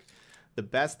Gadwick. The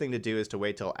best thing to do is to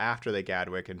wait till after they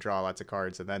Gadwick and draw lots of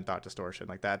cards and then Thought Distortion.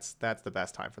 Like, that's the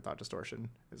best time for Thought Distortion,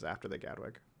 is after they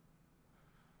Gadwick.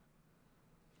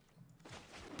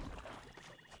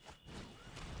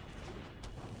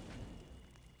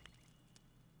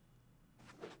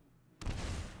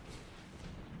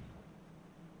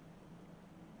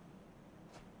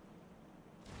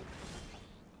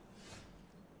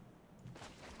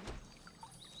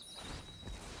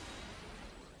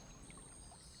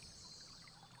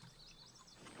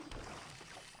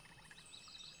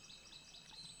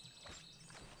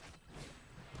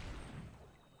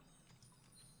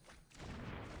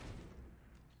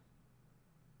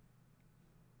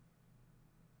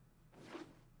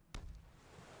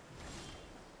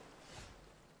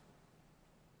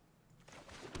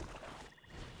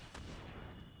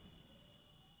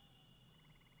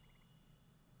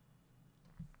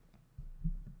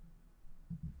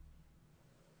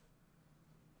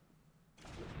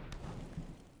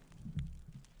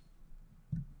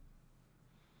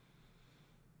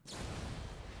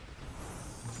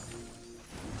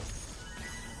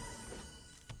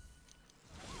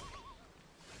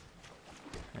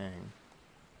 Dang.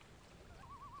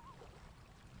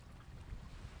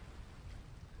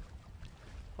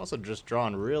 Also just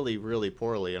drawn really, really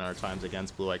poorly in our times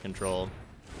against blue-white control.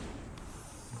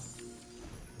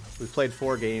 We've played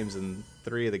 4 games, and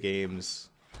 3 of the games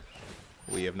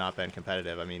we have not been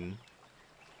competitive. I mean,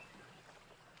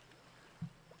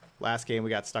 last game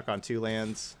we got stuck on 2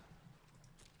 lands.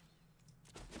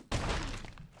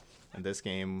 And this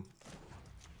game,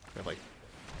 we have, like,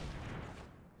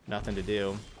 nothing to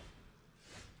do.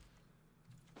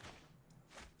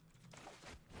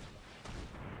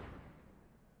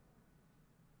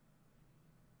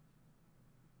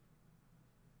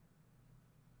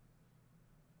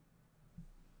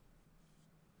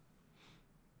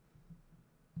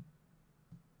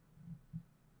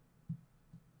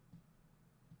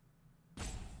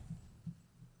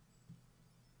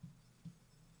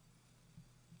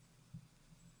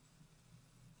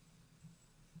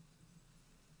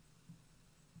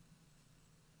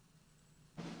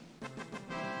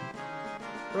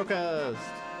 Brocast!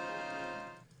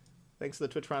 Thanks for the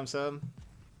Twitch Prime sub.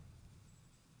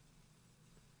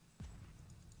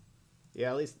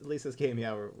 Yeah, at least this game,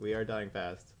 yeah, we are dying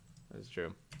fast. That's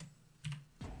true.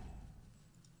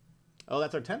 Oh,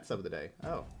 that's our 10th sub of the day.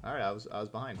 Oh, alright, I was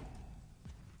behind.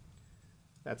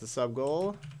 That's a sub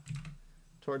goal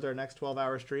towards our next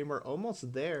 12-hour stream. We're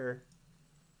almost there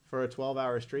for a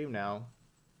 12-hour stream now.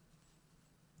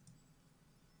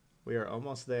 We are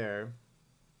almost there.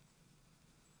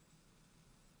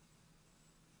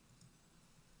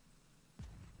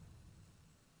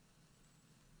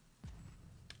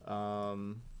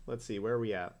 Let's see, where are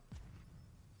we at?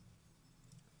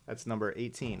 That's number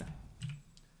 18.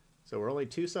 So we're only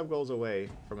 2 sub goals away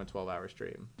from a 12-hour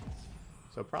stream.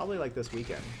 So probably like this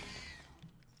weekend.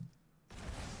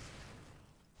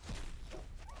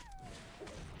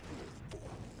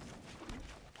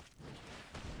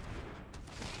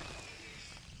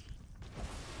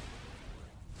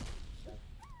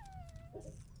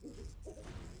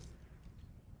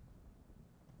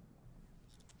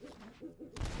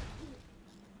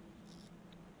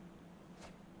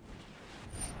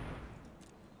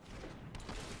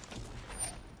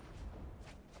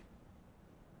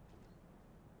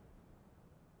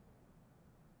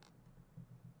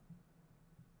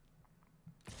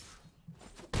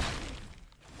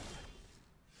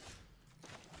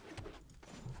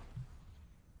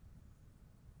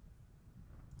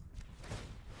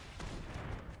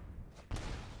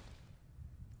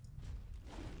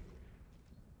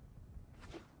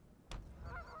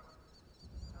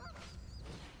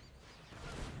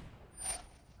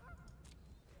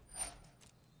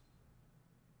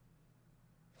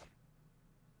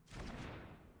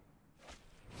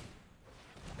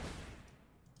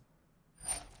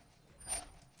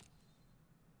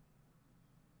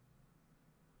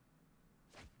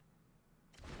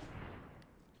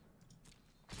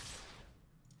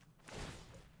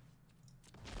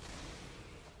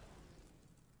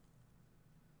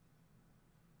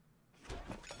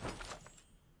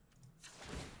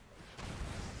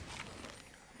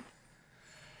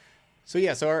 So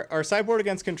yeah, so our sideboard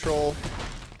against control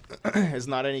is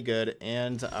not any good,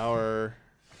 and our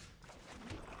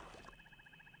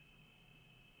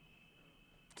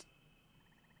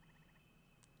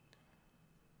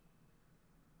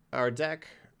deck,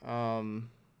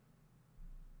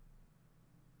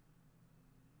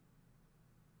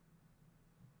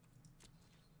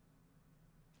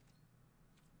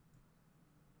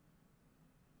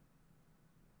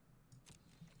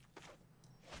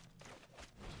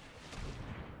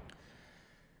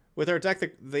 with our deck,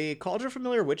 the Cauldron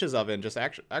Familiar Witch's Oven just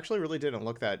actually really didn't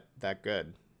look that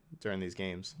good during these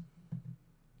games.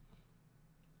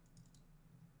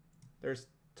 There's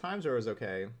times where it was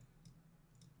okay.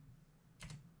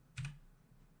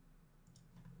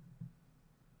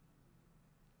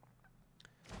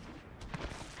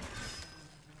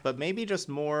 But maybe just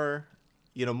more,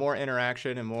 you know, more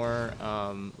interaction and more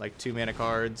like 2 mana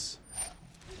cards.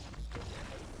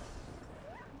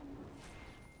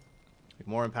 Like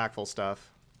more impactful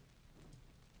stuff.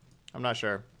 I'm not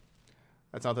sure.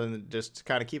 That's something to just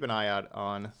kind of keep an eye out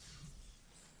on.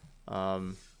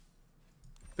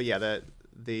 But yeah,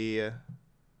 the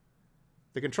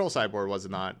control sideboard was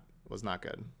not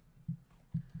good.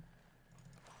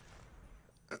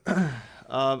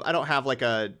 I don't have like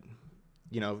a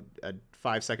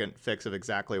 5-second fix of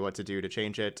exactly what to do to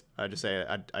change it. I just say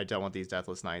I don't want these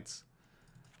Deathless Knights.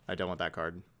 I don't want that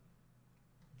card.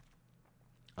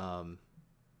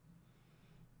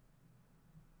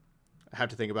 I have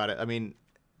to think about it. I mean,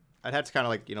 I'd have to kind of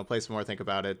like, play some more, think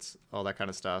about it, all that kind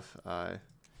of stuff. I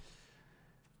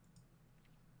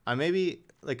maybe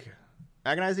like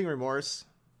Agonizing Remorse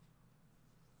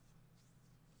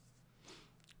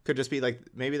could just be like,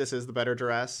 maybe this is the better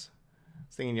Duress. I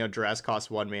was thinking, Duress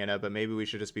costs 1 mana, but maybe we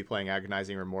should just be playing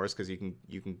Agonizing Remorse because you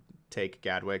can take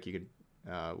Gadwick,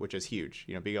 which is huge.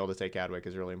 Being able to take Gadwick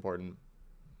is really important.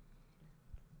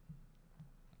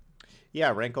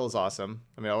 Yeah, Rankle is awesome.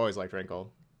 I mean, I always liked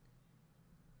Rankle.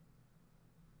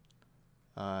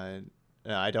 No,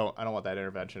 I don't want that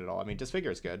intervention at all. I mean, Disfigure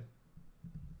is good.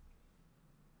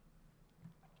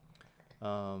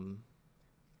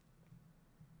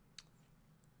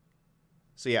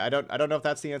 So yeah, I don't know if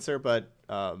that's the answer, but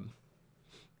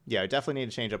yeah, I definitely need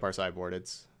to change up our sideboard.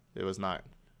 It was not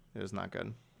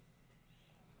good.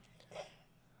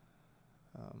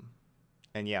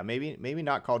 And yeah, maybe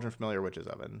not Cauldron Familiar Witch's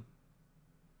Oven.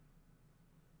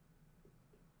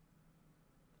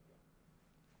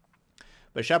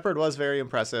 But Shepherd was very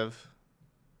impressive.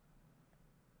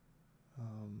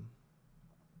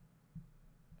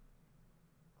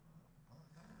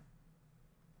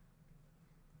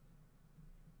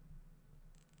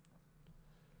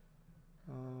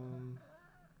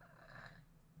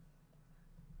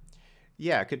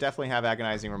 Yeah, it could definitely have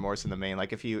Agonizing Remorse in the main.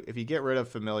 Like if you get rid of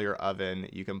Familiar Oven,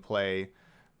 you can play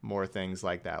more things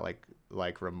like that,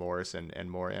 like Remorse and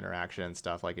more interaction and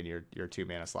stuff like in your 2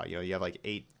 mana slot. You have like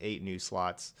eight new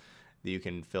slots that you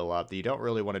can fill up that you don't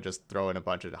really want to just throw in a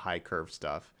bunch of high curve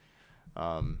stuff.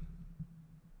 But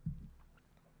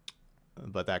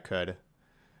that could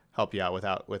help you out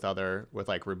with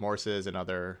like Remorses and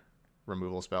other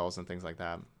removal spells and things like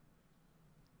that.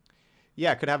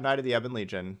 Yeah, could have Knight of the Ebon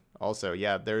Legion also.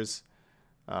 Yeah, there's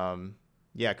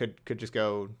yeah, could just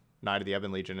go Knight of the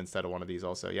Ebon Legion instead of one of these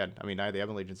also. Yeah, I mean Knight of the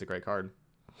Ebon Legion's a great card.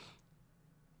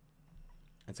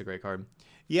 It's a great card.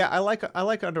 Yeah, I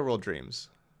like Underworld Dreams.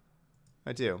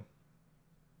 I do.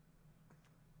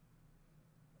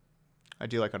 I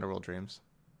do like Underworld Dreams.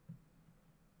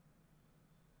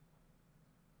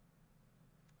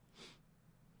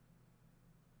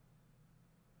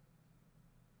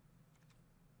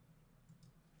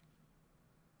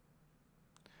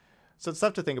 So it's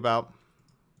stuff to think about.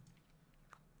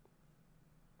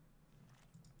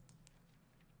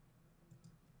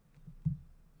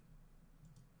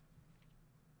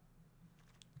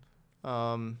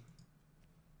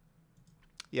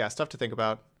 Yeah, stuff to think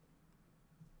about.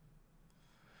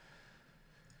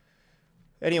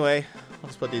 Anyway, I'll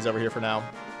just put these over here for now.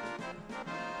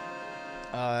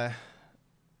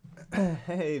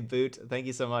 Hey, Boot. Thank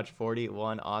you so much.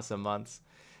 41 awesome months.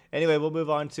 Anyway, we'll move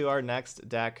on to our next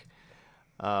deck.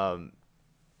 You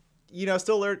know,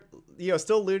 still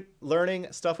learning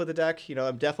stuff with the deck. You know,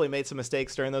 I've definitely made some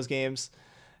mistakes during those games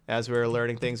as we were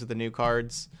learning things with the new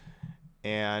cards.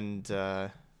 And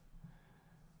I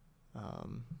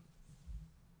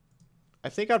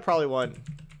think I'd probably want...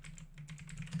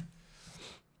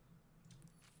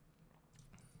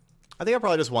 I think I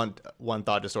probably just want one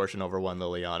Thought Distortion over one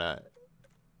Liliana.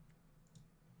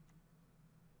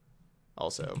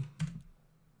 Also.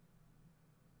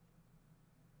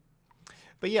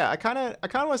 But yeah, I kind of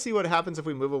want to see what happens if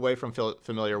we move away from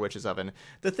Familiar Witch's Oven.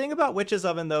 The thing about Witch's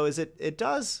Oven though is it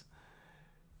does,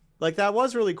 like, that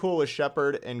was really cool with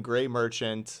Shepherd and Grey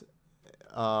Merchant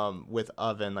with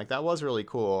Oven. Like, that was really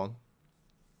cool.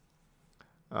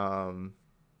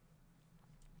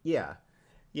 Yeah.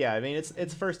 Yeah, I mean,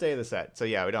 it's first day of the set. So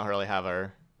yeah, we don't really have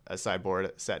a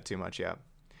sideboard set too much yet.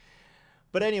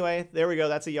 But anyway, there we go.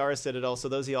 That's Ayara Citadel. So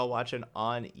those of y'all watching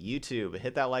on YouTube,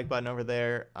 hit that like button over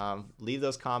there. Leave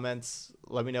those comments.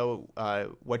 Let me know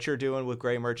what you're doing with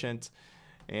Grey Merchant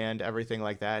and everything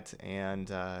like that. And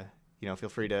you know, feel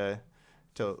free to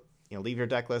leave your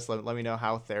deck list. Let me know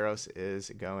how Theros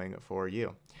is going for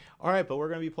you. All right, but we're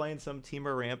going to be playing some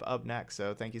Temur Ramp up next.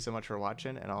 So thank you so much for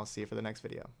watching, and I'll see you for the next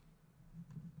video.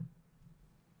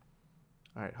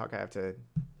 All right, Hawk, I have to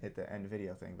hit the end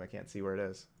video thing, but I can't see where it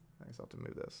is. I guess I'll have to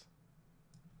move this.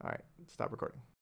 All right, stop recording.